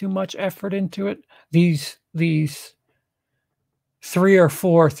 maybe too much effort into it, these 3 or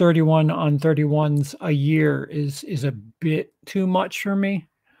 4 31 on 31s a year is a bit too much for me.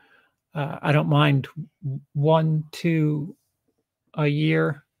 I don't mind 1, 2 a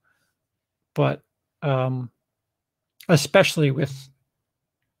year, but especially with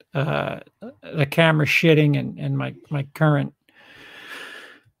the camera shitting and my current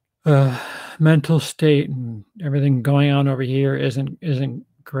mental state and everything going on over here isn't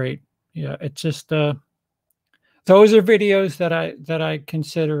great. Yeah, it's just those are videos that I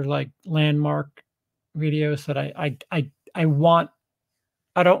consider like landmark videos that I want.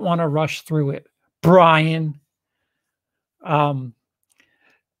 I don't want to rush through it, Brian. So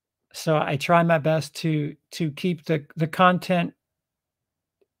I try my best to keep the content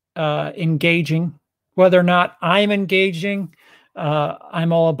engaging. Whether or not I'm engaging,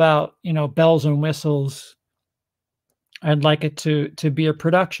 I'm all about bells and whistles. I'd like it to be a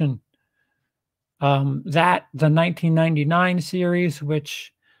production. The 1999 series,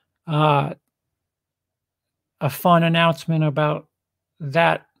 which a fun announcement about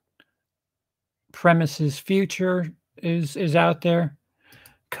that premise's future is out there.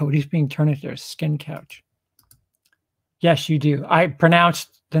 Cody's being turned into a skin couch. Yes, you do. I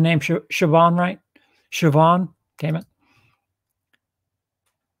pronounced the name Siobhan right. Siobhan, Damn it.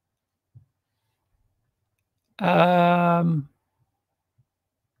 Um,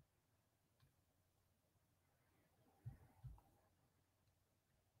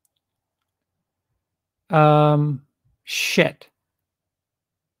 shit.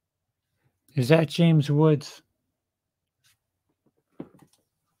 Is that James Woods?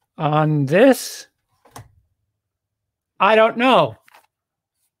 On this? I don't know.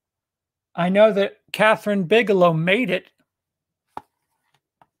 I know that Catherine Bigelow made it.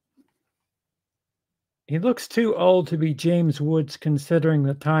 He looks too old to be James Woods considering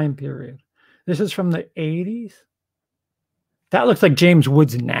the time period. This is from the 80s? That looks like James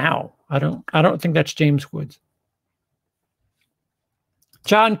Woods now. I don't think that's James Woods.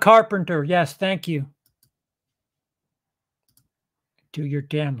 John Carpenter. Yes, thank you. Do your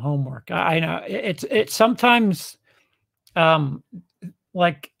damn homework. I know it's sometimes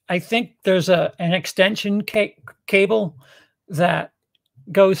like I think there's an extension cable that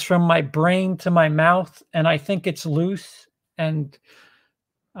goes from my brain to my mouth, and I think it's loose, and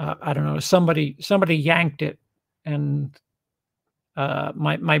I don't know, somebody yanked it, and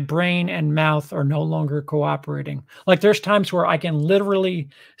my brain and mouth are no longer cooperating. Like there's times where I can literally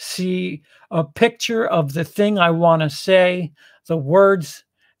see a picture of the thing I want to say, the words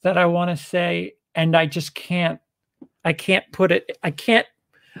that I want to say, and I just can't. I can't put it. I can't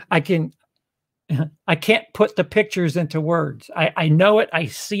put the pictures into words. I know it. I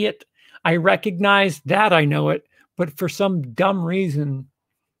see it. I recognize that I know it, but for some dumb reason,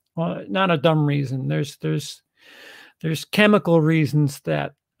 well, not a dumb reason. There's chemical reasons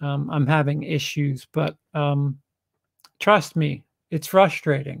that I'm having issues, but trust me, it's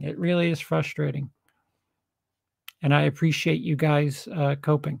frustrating. It really is frustrating. And I appreciate you guys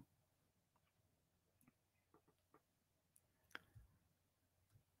coping.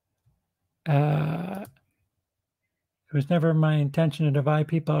 It was never my intention to divide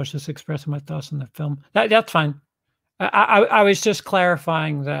people. I was just expressing my thoughts on the film. That's fine. I was just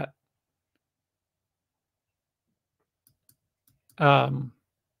clarifying that.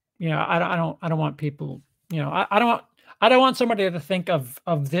 You know, I don't want people. You know, I don't want somebody to think of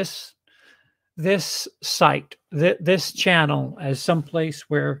this site, this channel as someplace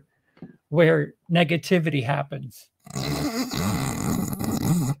where negativity happens.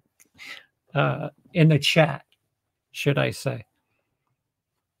 In the chat, should I say.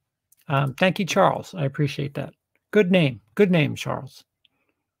 Thank you, Charles. I appreciate that. Good name, Charles.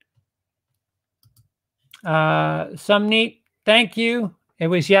 Some neat. Thank you. It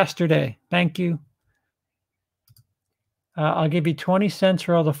was yesterday. Thank you. I'll give you 20 cents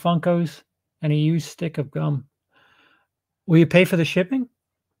for all the Funkos and a used stick of gum. Will you pay for the shipping?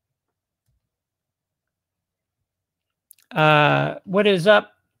 What is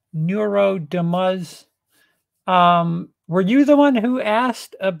up, Neuro Demuz? Were you the one who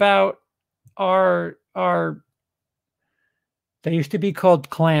asked about our they used to be called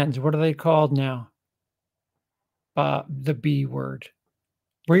clans. What are they called now? The B word.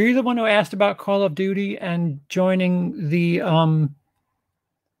 Were you the one who asked about Call of Duty and joining the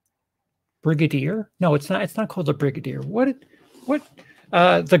Brigadier? No, it's not. It's not called the Brigadier. What?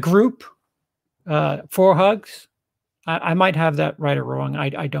 The group? 4 Hugs. I might have that right or wrong.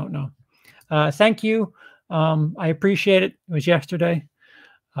 I don't know. Thank you. I appreciate it. It was yesterday.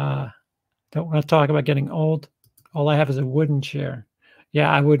 Don't want to talk about getting old. All I have is a wooden chair. Yeah,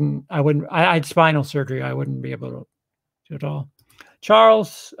 I wouldn't. I had spinal surgery. I wouldn't be able to do it all.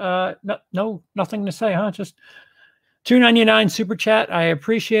 Charles, no, nothing to say, huh? Just $2.99 super chat. I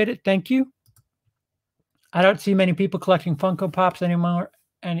appreciate it. Thank you. I don't see many people collecting Funko Pops anymore,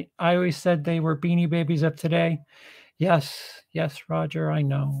 and I always said they were Beanie Babies of today. Yes, Roger. I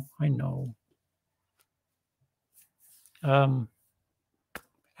know.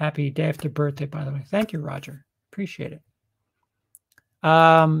 Happy day after birthday, by the way. Thank you, Roger. Appreciate it.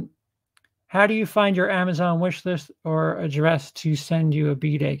 How do you find your Amazon wish list or address to send you a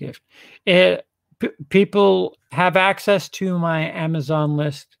B-Day gift? People have access to my Amazon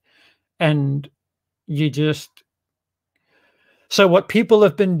list, and you just... So what people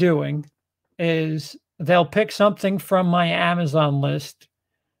have been doing is they'll pick something from my Amazon list,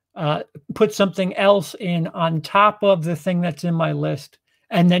 put something else in on top of the thing that's in my list,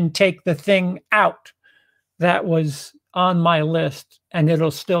 and then take the thing out that was on my list, and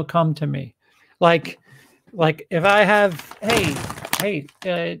it'll still come to me. Like if I have, hey,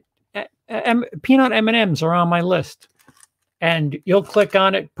 peanut M&Ms are on my list, and you'll click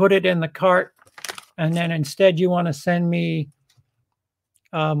on it, put it in the cart, and then instead you want to send me,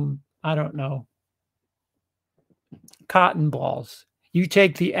 I don't know, cotton balls. You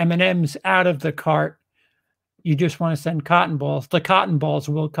take the M&Ms out of the cart, you just want to send cotton balls, the cotton balls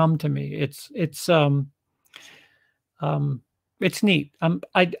will come to me. It's neat. I'm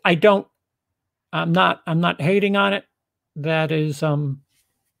not hating on it. That is,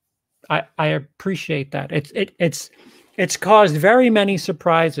 I appreciate that. It's caused very many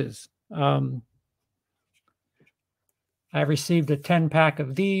surprises. I received a 10-pack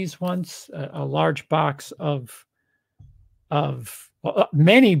of these once, a large box of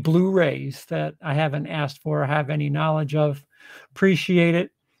many Blu-rays that I haven't asked for or have any knowledge of. Appreciate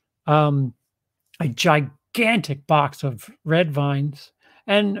it. A gigantic box of red vines,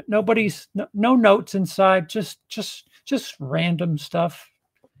 and no notes inside, just random stuff.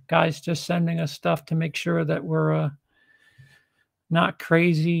 Guys just sending us stuff to make sure that we're not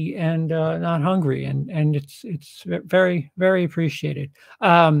crazy and not hungry, and it's very, very appreciated.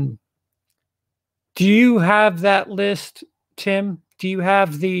 Do you have that list, Tim? Do you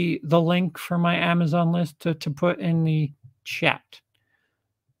have the link for my Amazon list to put in the chat?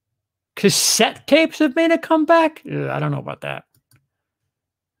 Cassette tapes have made a comeback? Ugh, I don't know about that.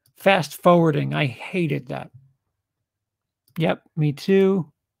 Fast forwarding, I hated that. Yep, me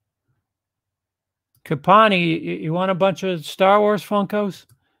too. Kapani, you want a bunch of Star Wars Funkos?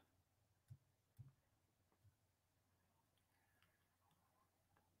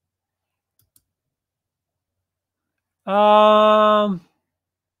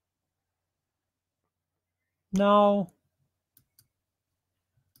 No.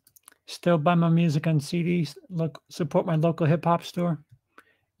 Still buy my music on CDs. Look, support my local hip hop store.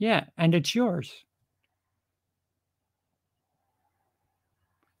 Yeah, and it's yours.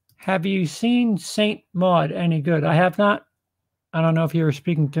 Have you seen Saint Maud any good? I have not. I don't know if you were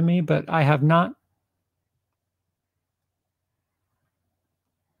speaking to me, but I have not.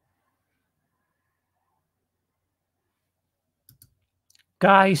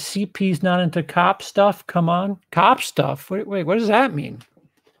 Guys, CP's not into cop stuff. Come on. Cop stuff? Wait, what does that mean?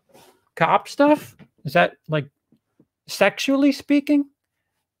 Cop stuff? Is that like sexually speaking?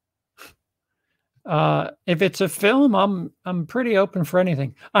 If it's a film, I'm pretty open for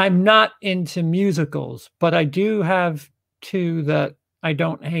anything. I'm not into musicals, but I do have two that I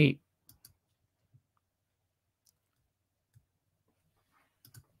don't hate.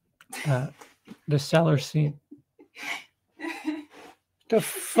 The cellar scene. The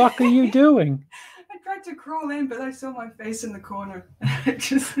fuck are you doing? I tried to crawl in, but I saw my face in the corner.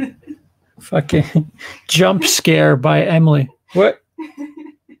 Just fucking jump scare by Emily. What?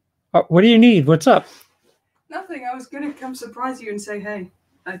 What do you need? What's up? Nothing. I was gonna come surprise you and say hey.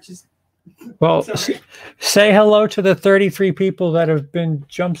 Well, say hello to the 33 people that have been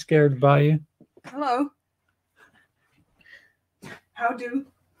jump scared by you. Hello. How do?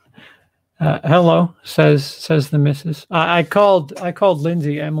 Hello, says the missus. I called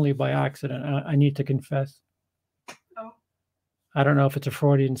Lindsay Emily by accident. I need to confess. Oh. I don't know if it's a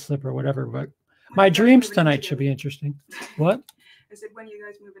Freudian slip or whatever, but my dreams tonight should be interesting. What? I said, when are you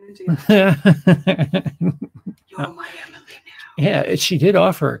guys moving into? You're my Emily now. Yeah, she did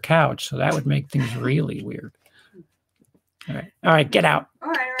offer a couch, so that would make things really weird. All right, get out. All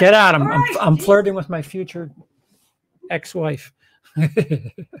right. Get out. I'm flirting with my future ex-wife. I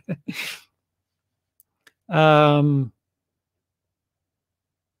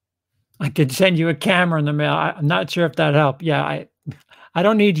could send you a camera in the mail. I'm not sure if that helped. Yeah, I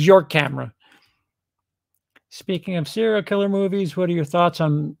don't need your camera. Speaking of serial killer movies, what are your thoughts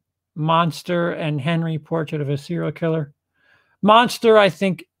on Monster and Henry, Portrait of a Serial Killer? Monster, I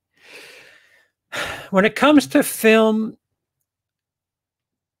think, when it comes to film,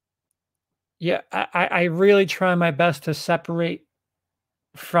 yeah, I really try my best to separate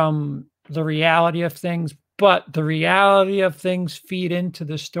from the reality of things, but the reality of things feed into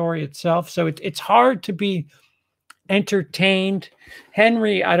the story itself. So it's hard to be entertained.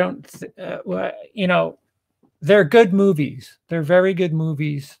 Henry, I don't, they're good movies. They're very good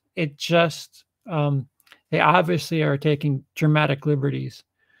movies. It just, they obviously are taking dramatic liberties.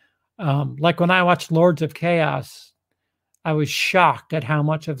 Like when I watched Lords of Chaos, I was shocked at how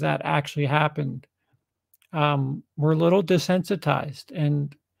much of that actually happened. We're a little desensitized,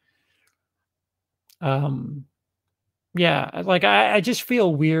 and yeah, like I just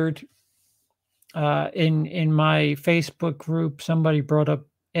feel weird. In my Facebook group, somebody brought up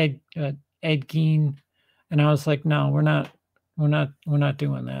Ed Gein, and I was like, no, we're not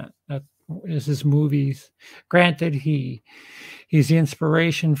doing that. This is movies. Granted, he's the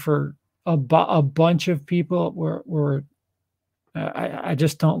inspiration for a bunch of people. I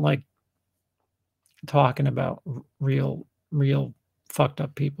just don't like talking about real fucked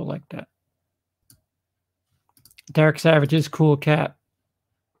up people like that. Derek Savage is cool cat.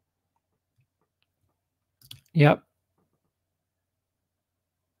 Yep.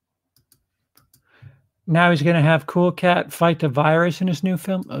 Now he's going to have Cool Cat fight the virus in his new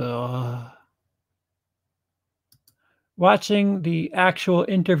film. Ugh. Watching the actual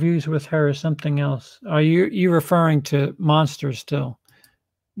interviews with her is something else. Are you referring to Monsters still?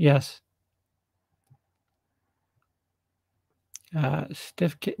 Yes.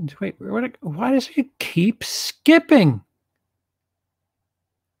 Stiff Kittens. Wait, why does he keep skipping?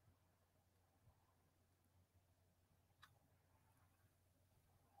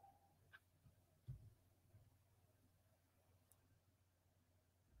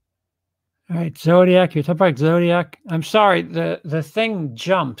 All right, Zodiac. You're talking about Zodiac. I'm sorry. The thing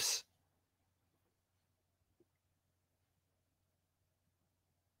jumps.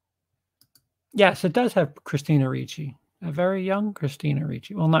 Yes, it does have Christina Ricci, a very young Christina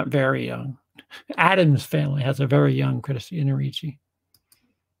Ricci. Well, not very young. Addams Family has a very young Christina Ricci.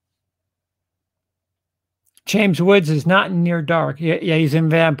 James Woods is not in Near Dark. Yeah, he's in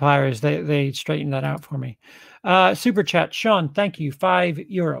Vampires. They straightened that out for me. Super chat, Sean. Thank you.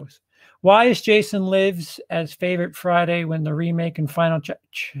 €5. Why is Jason Lives as favorite Friday when the remake and final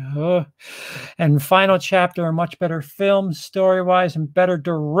chapter are much better films, story-wise, and better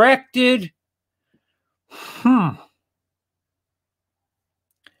directed? I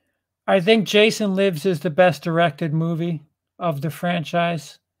think Jason Lives is the best directed movie of the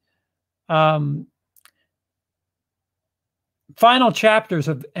franchise. Final Chapters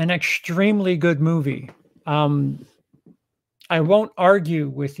of an extremely good movie. I won't argue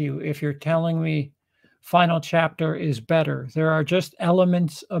with you if you're telling me Final Chapter is better. There are just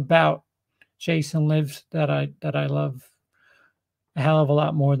elements about Jason Lives that I love a hell of a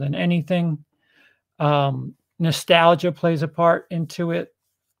lot more than anything. Nostalgia plays a part into it.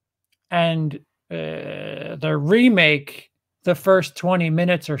 And the remake, the first 20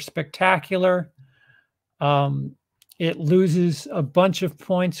 minutes are spectacular. It loses a bunch of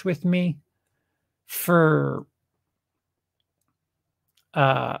points with me for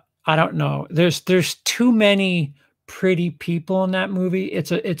I don't know. There's too many pretty people in that movie.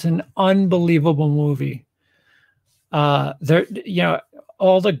 It's an unbelievable movie. There,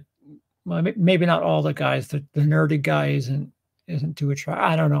 all the, well, maybe not all the guys. The nerdy guy isn't too attractive.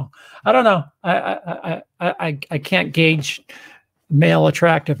 I don't know. I can't gauge male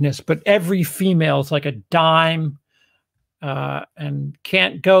attractiveness, but every female is like a dime, and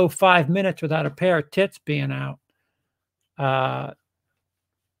can't go 5 minutes without a pair of tits being out.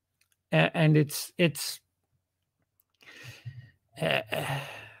 And it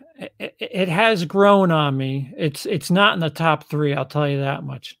has grown on me. It's not in the top 3, I'll tell you that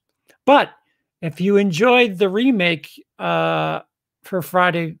much. But if you enjoyed the remake for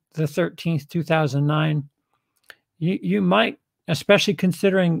Friday the 13th, 2009, you might, especially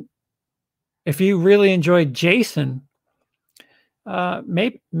considering if you really enjoyed Jason,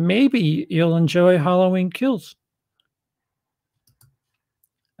 maybe you'll enjoy Halloween Kills.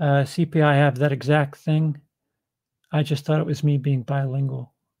 CP, I have that exact thing. I just thought it was me being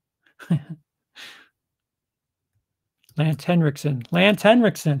bilingual. Lance Henriksen. Lance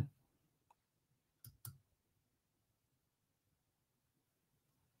Henriksen.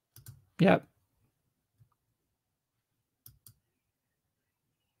 Yep.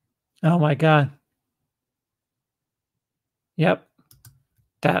 Oh my God. Yep.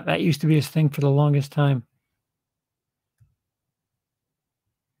 That used to be his thing for the longest time.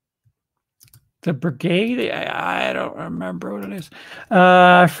 The Brigade? I don't remember what it is.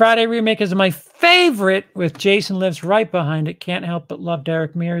 Friday remake is my favorite, with Jason Lives right behind it. Can't help but love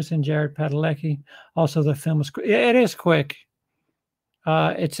Derek Mears and Jared Padalecki. Also, the film is it is quick.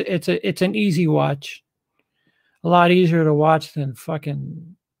 It's an easy watch. A lot easier to watch than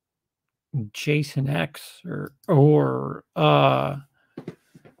fucking Jason X or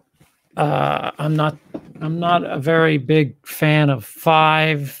I'm not a very big fan of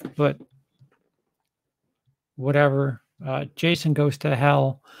 5, but whatever. Jason Goes to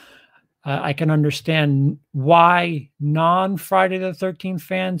Hell. I can understand why non-Friday the 13th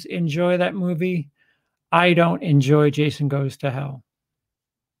fans enjoy that movie. I don't enjoy Jason Goes to Hell.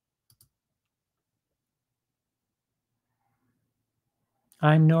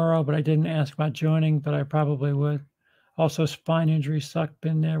 I'm Noro, but I didn't ask about joining, but I probably would. Also, spine injury sucked.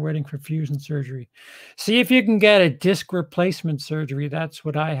 Been there waiting for fusion surgery. See if you can get a disc replacement surgery. That's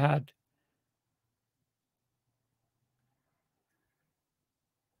what I had.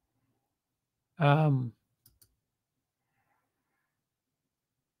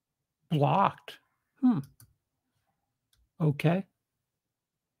 Blocked. Okay.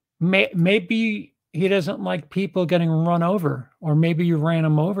 Maybe he doesn't like people getting run over, or maybe you ran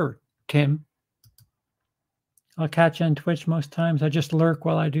him over, Tim. I'll catch you on Twitch most times. I just lurk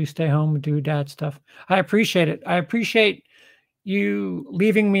while I do stay home and do dad stuff. I appreciate it. I appreciate you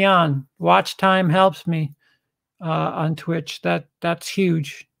leaving me on. Watch time helps me on Twitch. That's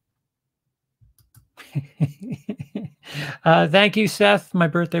huge. Thank you, Seth. My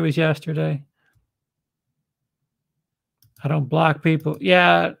birthday was yesterday. I don't block people.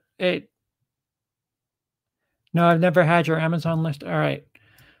 Yeah, no, I've never had your Amazon list. All right.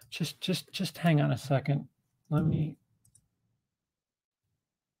 Just hang on a second. Let me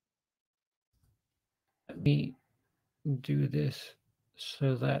do this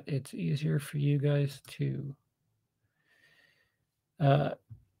so that it's easier for you guys to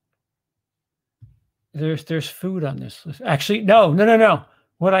there's food on this list. Actually, no.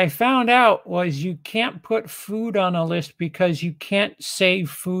 What I found out was you can't put food on a list because you can't save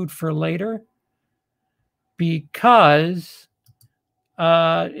food for later because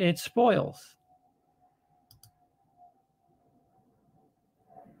it spoils.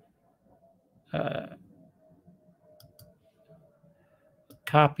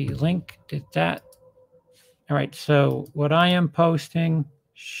 Copy link, did that. All right, so what I am posting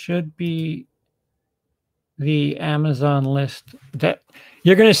should be the Amazon list that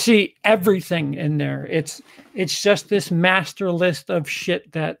you're going to see everything in there. It's just this master list of shit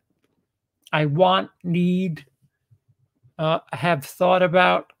that I want, need, have thought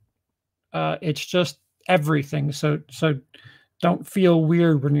about. It's just everything. So don't feel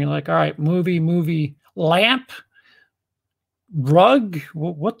weird when you're like, all right, movie, lamp, rug.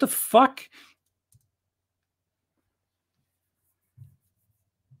 What the fuck?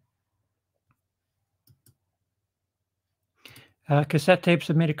 Cassette tapes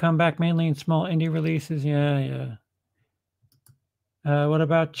have made a comeback mainly in small indie releases. Yeah. What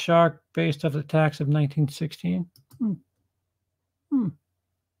about Shark based off the attacks of 1916? All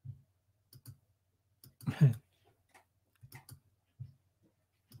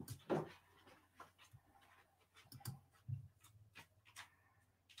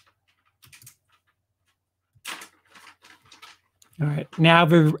right, now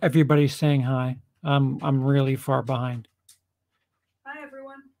everybody's saying hi. I'm really far behind. Hi,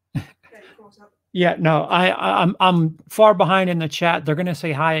 everyone. Yeah, no, I'm far behind in the chat. They're gonna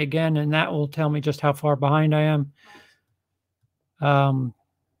say hi again, and that will tell me just how far behind I am.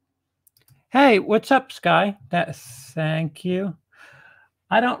 Hey, what's up, Sky? Thank you.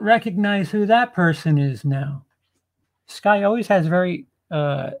 I don't recognize who that person is now. Sky always has very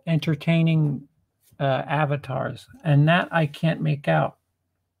entertaining avatars, and that I can't make out.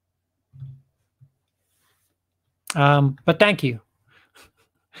 But thank you.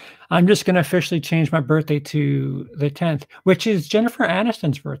 I'm just going to officially change my birthday to the 10th, which is Jennifer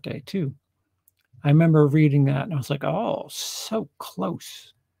Aniston's birthday, too. I remember reading that, and I was like, oh, so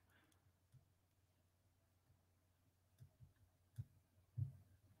close.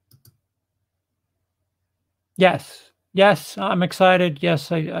 Yes, I'm excited. Yes,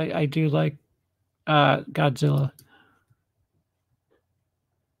 I do like Godzilla.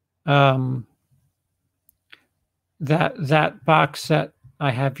 That box set, I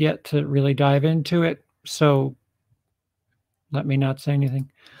have yet to really dive into it, so let me not say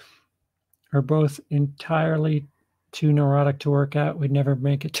anything. Are both entirely too neurotic to work out. We'd never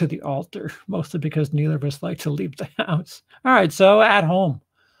make it to the altar, mostly because neither of us like to leave the house. All right, so at home.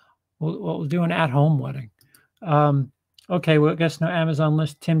 We'll do an at-home wedding. Okay, well, I guess no Amazon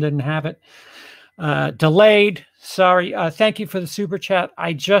list. Tim didn't have it. Delayed. Sorry. Thank you for the super chat.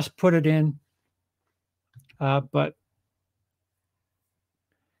 I just put it in. But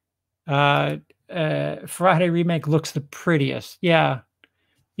Friday Remake looks the prettiest. Yeah,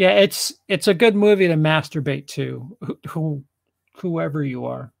 it's a good movie to masturbate to, whoever you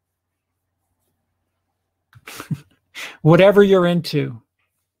are. Whatever you're into.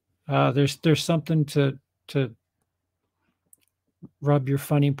 There's something to rub your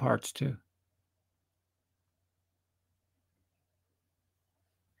funny parts to.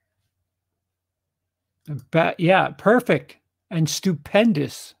 Yeah, perfect and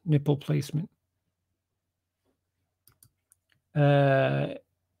stupendous nipple placement.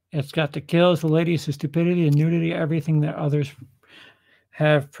 It's got the kills, the ladies, the stupidity, the nudity, everything that others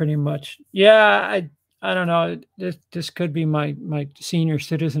have pretty much. Yeah, I don't know. This could be my senior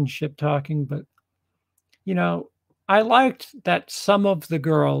citizenship talking, but you know, I liked that some of the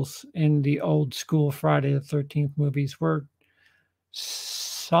girls in the old school Friday the 13th movies were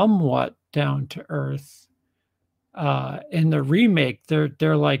somewhat down to earth. In the remake,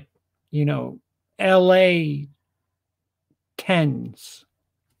 they're like, you know, LA 10s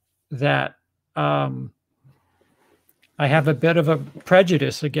that I have a bit of a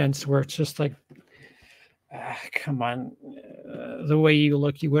prejudice against, where it's just like, come on, the way you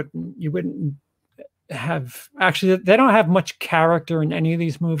look, you wouldn't have. Actually, they don't have much character in any of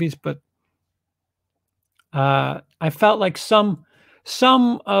these movies, but I felt like some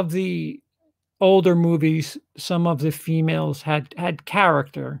of the older movies, some of the females had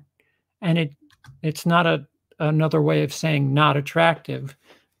character, and it's not another way of saying not attractive,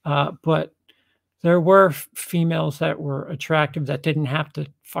 but there were females that were attractive that didn't have to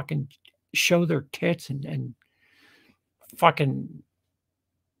fucking show their tits and fucking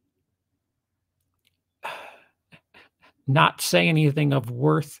not say anything of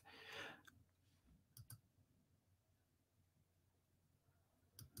worth.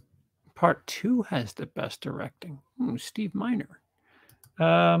 Part 2 has the best directing. Steve Miner.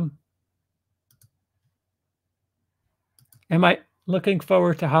 Am I looking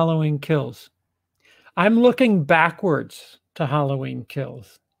forward to Halloween Kills? I'm looking backwards to Halloween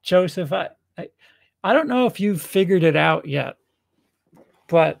Kills. Joseph, I don't know if you've figured it out yet,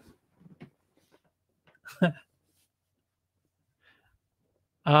 but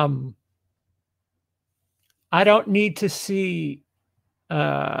I don't need to see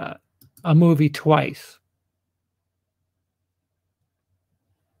a movie twice.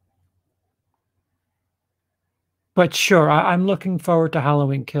 But sure, I'm looking forward to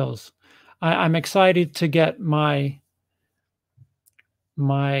Halloween Kills. I'm excited to get my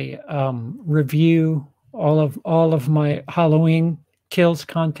review, all of my Halloween Kills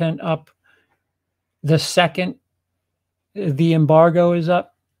content up the second the embargo is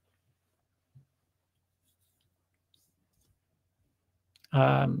up.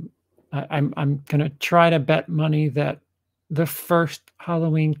 I'm gonna try to bet money that the first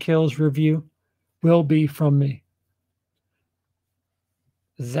Halloween Kills review will be from me.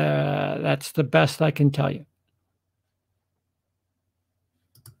 That's the best I can tell you.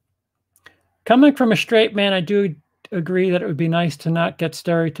 Coming from a straight man, I do agree that it would be nice to not get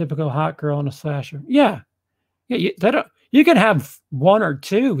stereotypical hot girl in a slasher. Yeah, yeah. You can have one or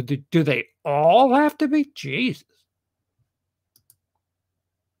two. Do they all have to be? Jesus.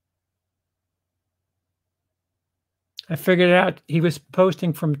 I figured it out. He was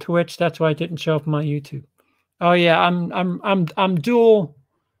posting from Twitch. That's why it didn't show up on my YouTube. Oh yeah, I'm dual.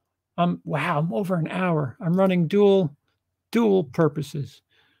 Wow, I'm over an hour. I'm running dual purposes.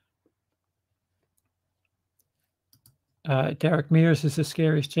 Derek Mears is the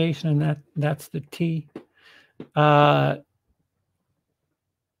scariest Jason, and that's the T. Yeah,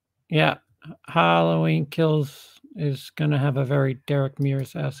 Halloween Kills is gonna have a very Derek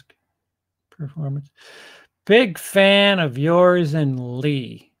Mears-esque performance. Big fan of yours and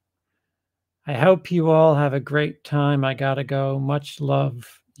Lee. I hope you all have a great time. I gotta go. Much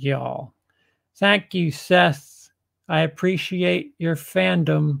love, y'all. Thank you, Seth. I appreciate your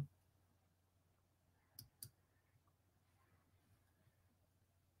fandom.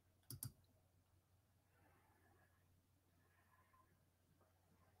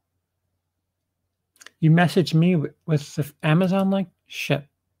 You messaged me with the Amazon link? Shit.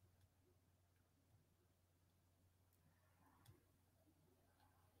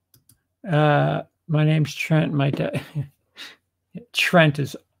 My name's Trent. My dad. Trent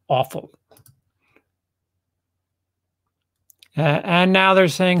is awful. And now they're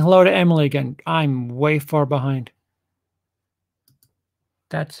saying hello to Emily again. I'm way far behind.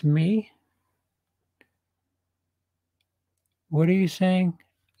 That's me? What are you saying?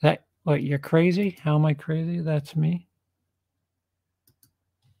 What, you're crazy? How am I crazy? That's me?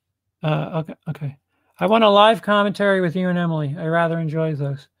 Okay. I want a live commentary with you and Emily. I rather enjoy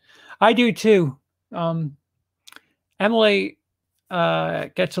those. I do too. Emily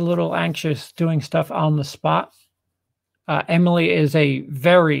gets a little anxious doing stuff on the spot. Emily is a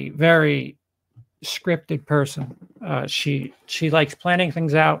very, very scripted person. She likes planning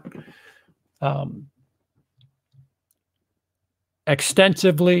things out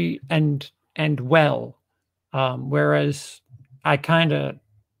extensively and well, whereas I kind of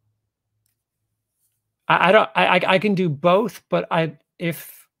I can do both, but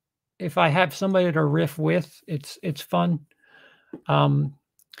if I have somebody to riff with, it's fun.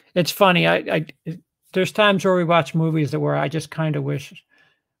 It's funny. There's times where we watch movies where I just kind of wish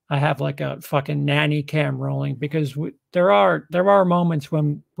I have like a fucking nanny cam rolling, because there are moments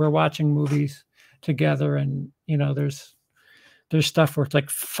when we're watching movies together, and you know there's stuff where it's like,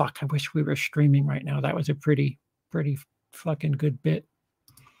 fuck, I wish we were streaming right now. That was a pretty fucking good bit.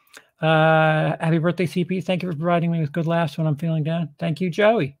 Happy birthday, CP. Thank you for providing me with good laughs when I'm feeling down. Thank you,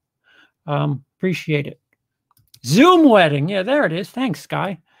 Joey. Appreciate it. Zoom wedding. Yeah, there it is. Thanks,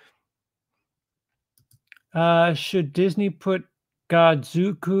 Sky. Should Disney put God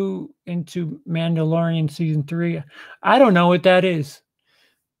Zuko into Mandalorian season 3. I don't know what that is.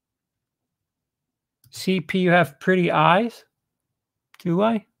 CP, you have pretty eyes. Do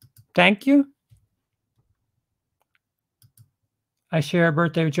I? Thank you. I share a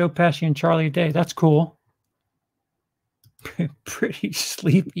birthday with Joe Pesci and Charlie Day. That's cool. Pretty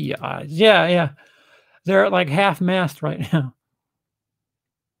sleepy eyes. Yeah, yeah. They're like half mast right now.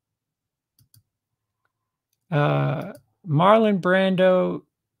 Marlon Brando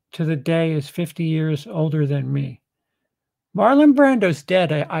to the day is 50 years older than me. Marlon Brando's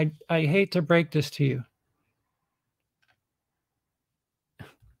dead. I hate to break this to you.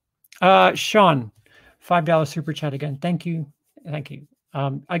 Sean, $5 super chat again. Thank you. Thank you.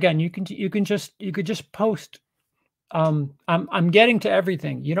 Again, you could just post. I'm getting to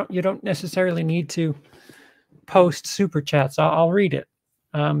everything. You don't necessarily need to post super chats. I'll read it.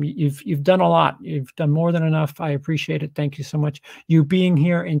 You've done a lot. You've done more than enough. I appreciate it. Thank you so much. You being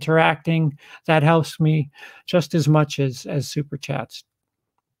here, interacting, that helps me just as much as super chats.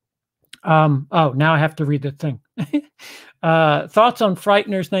 Oh, now I have to read the thing. Thoughts on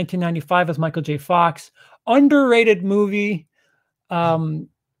Frighteners 1995 with Michael J. Fox. Underrated movie.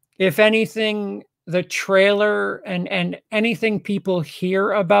 If anything, the trailer and anything people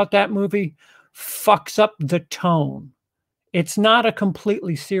hear about that movie fucks up the tone. It's not a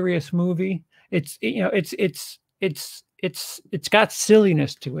completely serious movie. It's got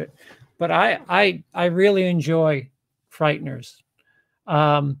silliness to it, but I really enjoy Frighteners.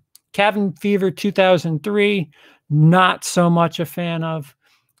 Cabin Fever 2003, not so much a fan of.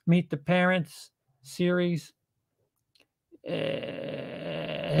 Meet the Parents series. And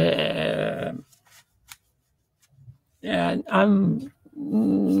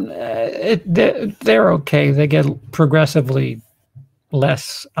they're okay. They get progressively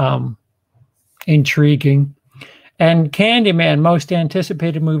less intriguing. And Candyman, most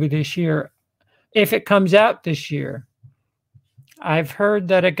anticipated movie this year. If it comes out this year, I've heard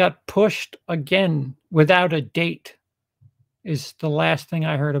that it got pushed again without a date, is the last thing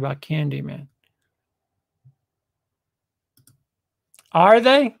I heard about Candyman. Are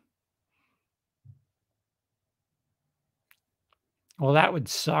they? Well, that would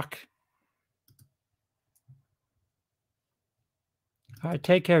suck. All right,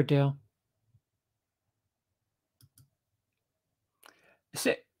 take care, Dale.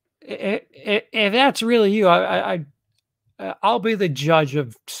 So, if that's really you, I'll be the judge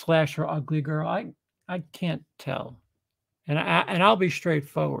of Slasher Ugly Girl. I can't tell, and I'll be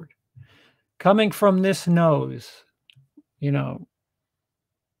straightforward. Coming from this nose, you know,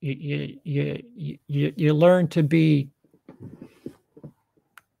 you learn to be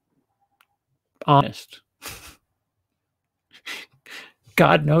honest.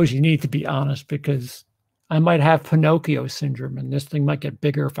 God knows you need to be honest, because I might have Pinocchio syndrome and this thing might get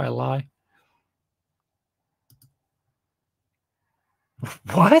bigger if I lie.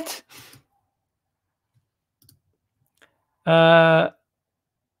 What?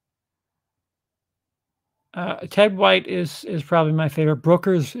 Ted White is probably my favorite.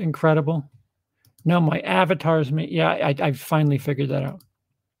 Brooker's incredible. No, my Avatar's me. Yeah, I finally figured that out.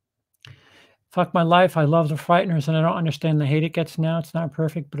 Fuck my life. I love the Frighteners, and I don't understand the hate it gets now. It's not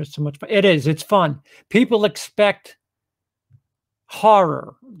perfect, but it's so much fun. It is. It's fun. People expect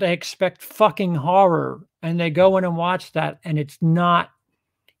horror. They expect fucking horror, and they go in and watch that, and it's not,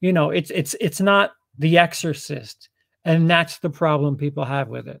 you know, it's not The Exorcist, and that's the problem people have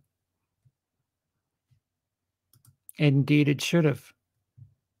with it. Indeed, it should have.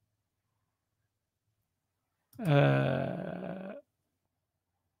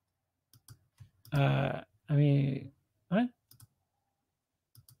 I mean, what?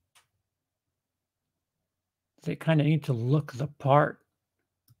 They kind of need to look the part.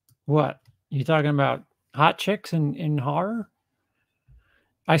 What? You talking about hot chicks in horror?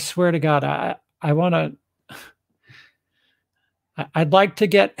 I swear to God, I want to. I'd like to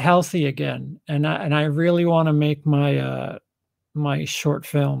get healthy again, and I really want to make my my short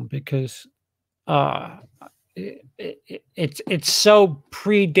film, because it so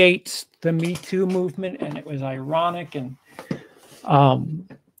predates the Me Too movement, and it was ironic, and well,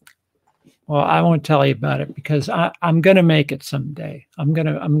 I won't tell you about it, because I'm gonna make it someday. I'm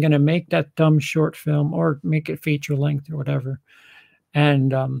gonna make that dumb short film, or make it feature length or whatever,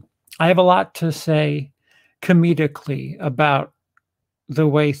 and I have a lot to say comedically about the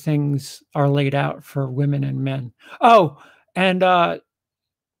way things are laid out for women and men. Oh, and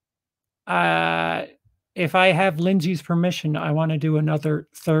if I have Lindsay's permission, I want to do another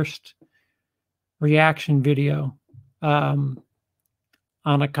Thirst reaction video on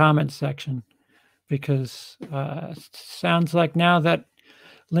a comment section, because sounds like now that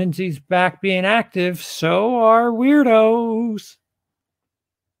Lindsay's back being active, so are weirdos.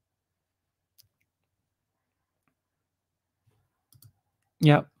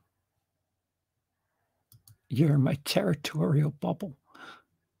 Yep. You're in my territorial bubble.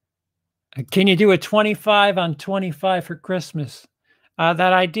 Can you do a 25 on 25 for Christmas? That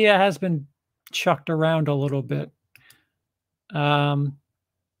idea has been chucked around a little bit.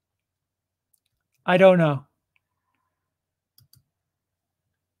 I don't know.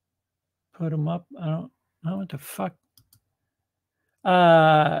 Put them up. I don't know what the fuck.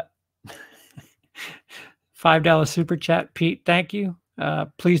 $5 super chat, Pete. Thank you.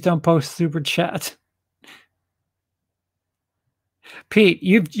 Please don't post super chats. Pete,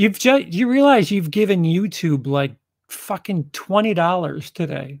 you realize you've given YouTube like fucking $20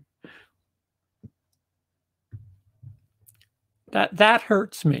 today. That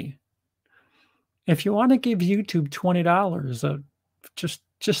hurts me. If you want to give YouTube $20,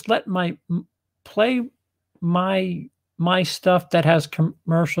 just let play my stuff that has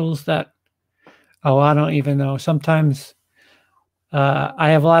commercials that, oh, I don't even know. Sometimes I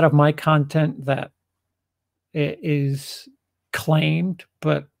have a lot of my content that is claimed,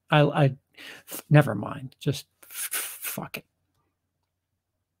 but I never mind. Just fuck it.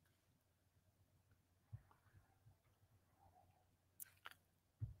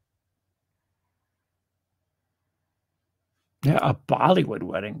 Yeah, a Bollywood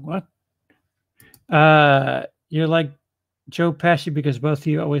wedding. What? You're like Joe Pesci because both of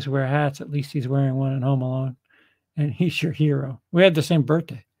you always wear hats. At least he's wearing one in Home Alone, and he's your hero. We had the same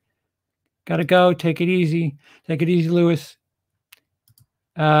birthday. Gotta go. Take it easy. Take it easy, Lewis.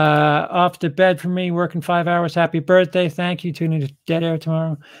 Off to bed for me. Working 5 hours. Happy birthday. Thank you. Tuning to Dead Air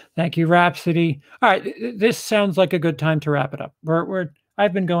tomorrow. Thank you, Rhapsody. All right, this sounds like a good time to wrap it up.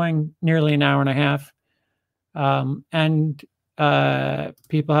 I've been going nearly an hour and a half. And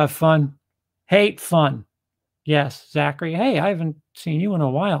people have fun. Hate fun. Yes, Zachary. Hey, I haven't seen you in a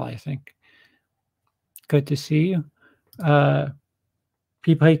while, I think. Good to see you.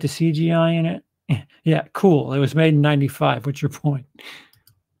 People hate the CGI in it. Yeah, cool. It was made in 95. What's your point?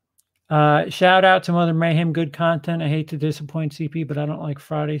 Shout out to Mother Mayhem. Good content. I hate to disappoint CP, but I don't like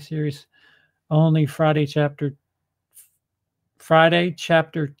Friday series. Only Friday chapter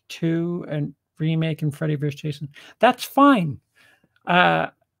 2 and remake and Freddy vs. Jason. That's fine.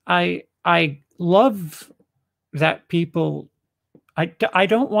 I love that people. I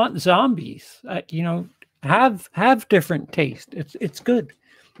don't want zombies. Have different taste. It's good.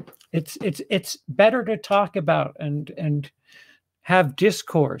 It's better to talk about and have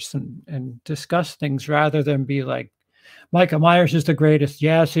discourse and discuss things rather than be like, Michael Myers is the greatest.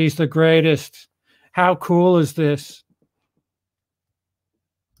 Yes, he's the greatest. How cool is this?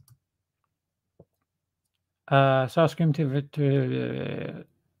 Saw Scream 2.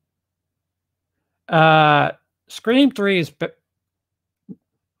 Scream 3 is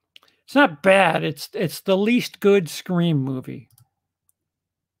it's not bad. It's the least good Scream movie.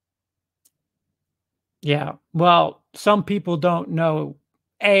 Yeah. Well, some people don't know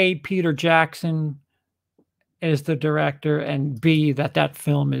A, Peter Jackson is the director, and B, that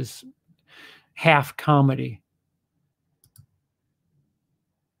film is half comedy.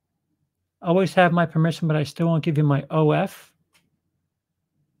 Always have my permission, but I still won't give you my OF.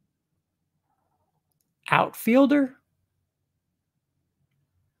 Outfielder?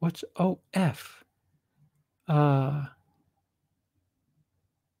 What's OF?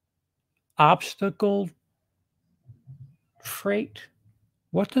 Obstacle freight?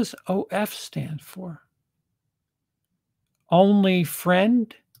 What does OF stand for? Only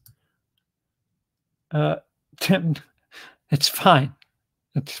friend? It's fine.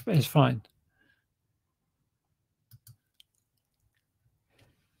 It's fine.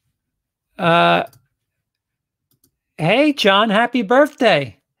 Hey, John, happy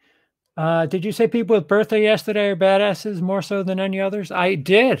birthday. Did you say people with birthday yesterday are badasses more so than any others? I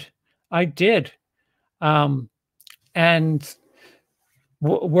did. And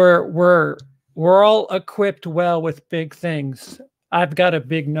we're all equipped well with big things. I've got a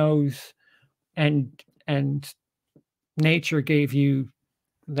big nose, and nature gave you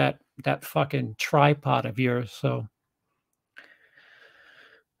that fucking tripod of yours. So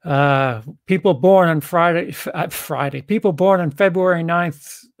people born on people born on February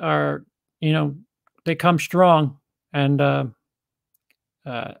 9th are, they come strong. And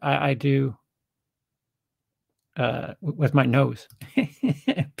I do with my nose.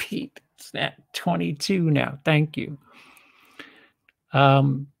 Pete, it's at 22 now. Thank you.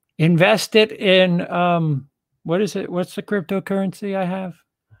 Invest it in what is it? What's the cryptocurrency I have?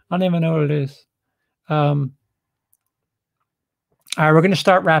 I don't even know what it is. All right, we're going to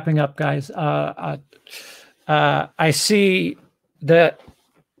start wrapping up, guys. I see the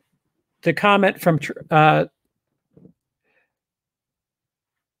comment from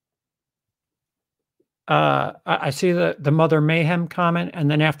I see the Mother Mayhem comment,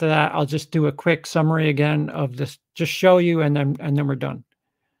 and then after that, I'll just do a quick summary again of this, just show you, and then we're done.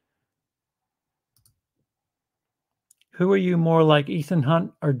 Who are you more like, Ethan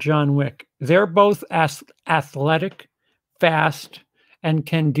Hunt or John Wick? They're both athletic, fast, and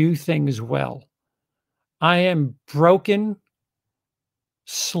can do things well. I am broken,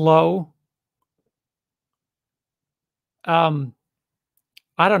 slow. I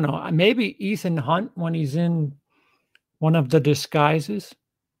don't know. Maybe Ethan Hunt when he's in one of the disguises.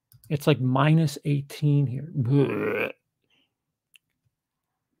 It's like minus 18 here. Blech.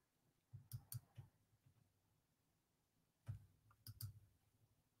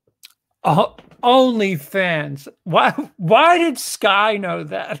 Oh, OnlyFans. Why did Sky know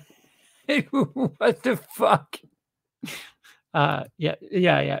that? What the fuck? Yeah.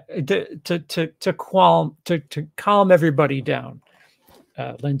 To calm everybody down.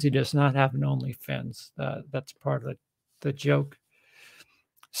 Lindsay does not have an OnlyFans. That's part of the joke.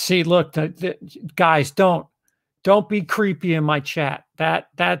 See, look, guys, don't be creepy in my chat.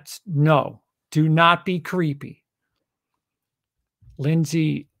 That's no. Do not be creepy.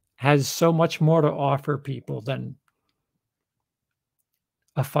 Lindsay has so much more to offer people than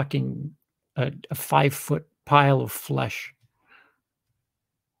a fucking a 5-foot pile of flesh.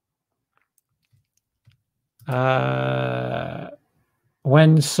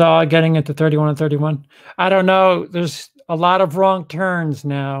 When Saw getting into 31 and 31? I don't know. There's a lot of wrong turns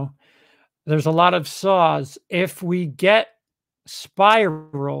now. There's a lot of Saws. If we get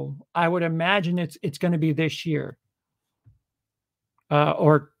Spiral, I would imagine it's going to be this year.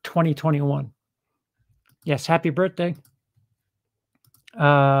 Or 2021. Yes, happy birthday.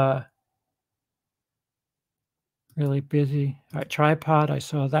 Really busy. All right, Tripod, I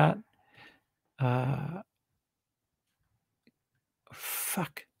saw that.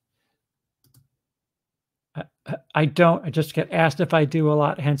 Fuck. I don't. I just get asked if I do a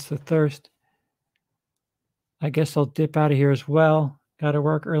lot, hence the thirst. I guess I'll dip out of here as well. Got to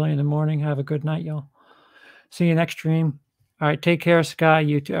work early in the morning. Have a good night, y'all. See you next stream. All right, take care, Sky.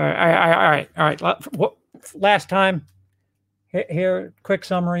 You too. All right. Last time. Here, quick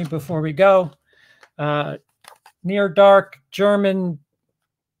summary before we go. Near Dark German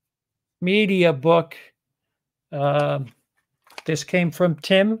media book. This came from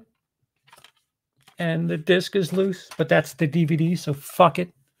Tim, and the disc is loose, but that's the DVD, so fuck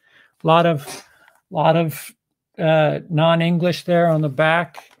it. Lot of non-English there on the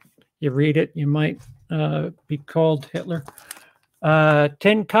back. You read it, you might be called Hitler.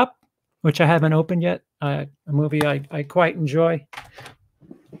 Tin Cup, which I haven't opened yet. A movie I quite enjoy.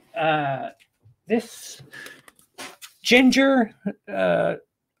 This Ginger,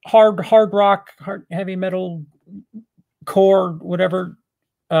 hard rock, heavy metal, core, whatever,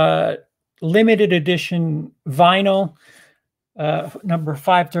 limited edition vinyl, number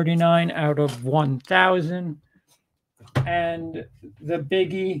 539 out of 1,000. And the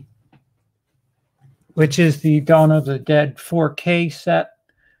biggie, which is the Dawn of the Dead 4K set.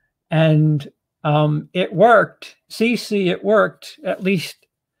 And it worked. CC, it worked, at least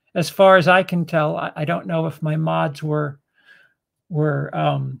as far as I can tell. I don't know if my mods were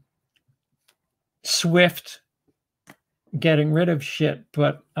swift getting rid of shit,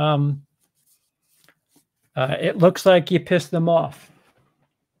 but it looks like you pissed them off.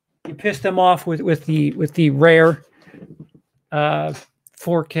 You pissed them off with the rare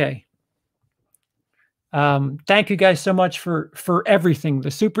 4K. Thank you guys so much for everything,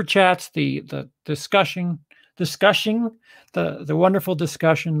 the super chats, the discussion, the wonderful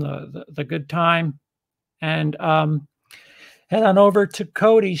discussion, the good time, and head on over to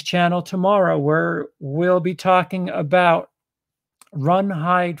Cody's channel tomorrow, where we'll be talking about Run,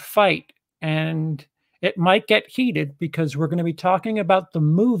 Hide, Fight, and it might get heated because we're going to be talking about the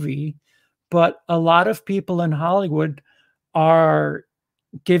movie, but a lot of people in Hollywood are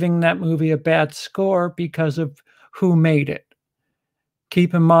giving that movie a bad score because of who made it.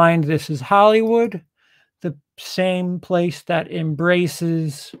 Keep in mind, this is Hollywood, the same place that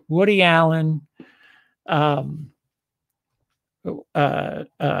embraces Woody Allen, I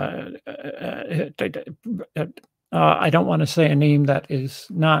don't want to say a name that is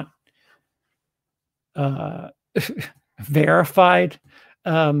not verified.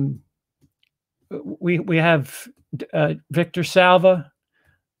 We have Victor Salva.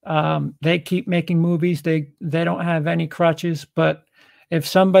 They keep making movies. They don't have any crutches, but if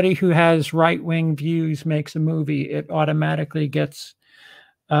somebody who has right-wing views makes a movie, it automatically gets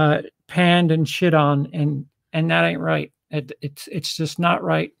panned and shit on, and that ain't right. It's just not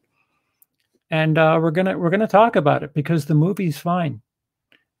right. And we're gonna talk about it because the movie's fine.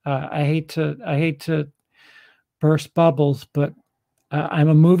 I hate to burst bubbles, but I'm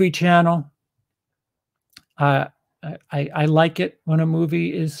a movie channel. I like it when a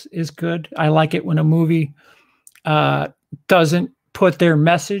movie is good. I like it when a movie doesn't put their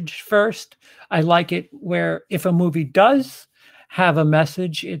message first. I like it where if a movie does have a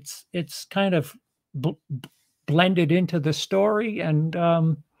message, it's kind of blended into the story, and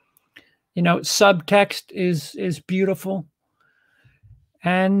you know, subtext is beautiful.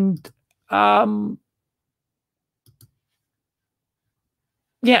 And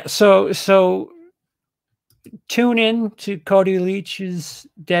yeah, so tune in to Cody Leach's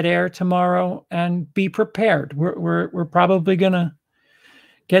Dead Air tomorrow and be prepared. We're probably gonna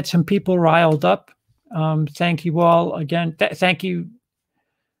get some people riled up. Thank you all again. Thank you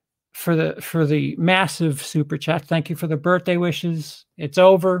for the massive super chat. Thank you for the birthday wishes. It's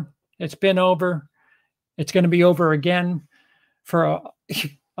over. It's been over. It's going to be over again for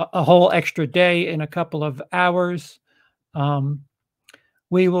a whole extra day in a couple of hours.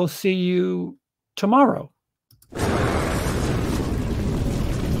 We will see you tomorrow.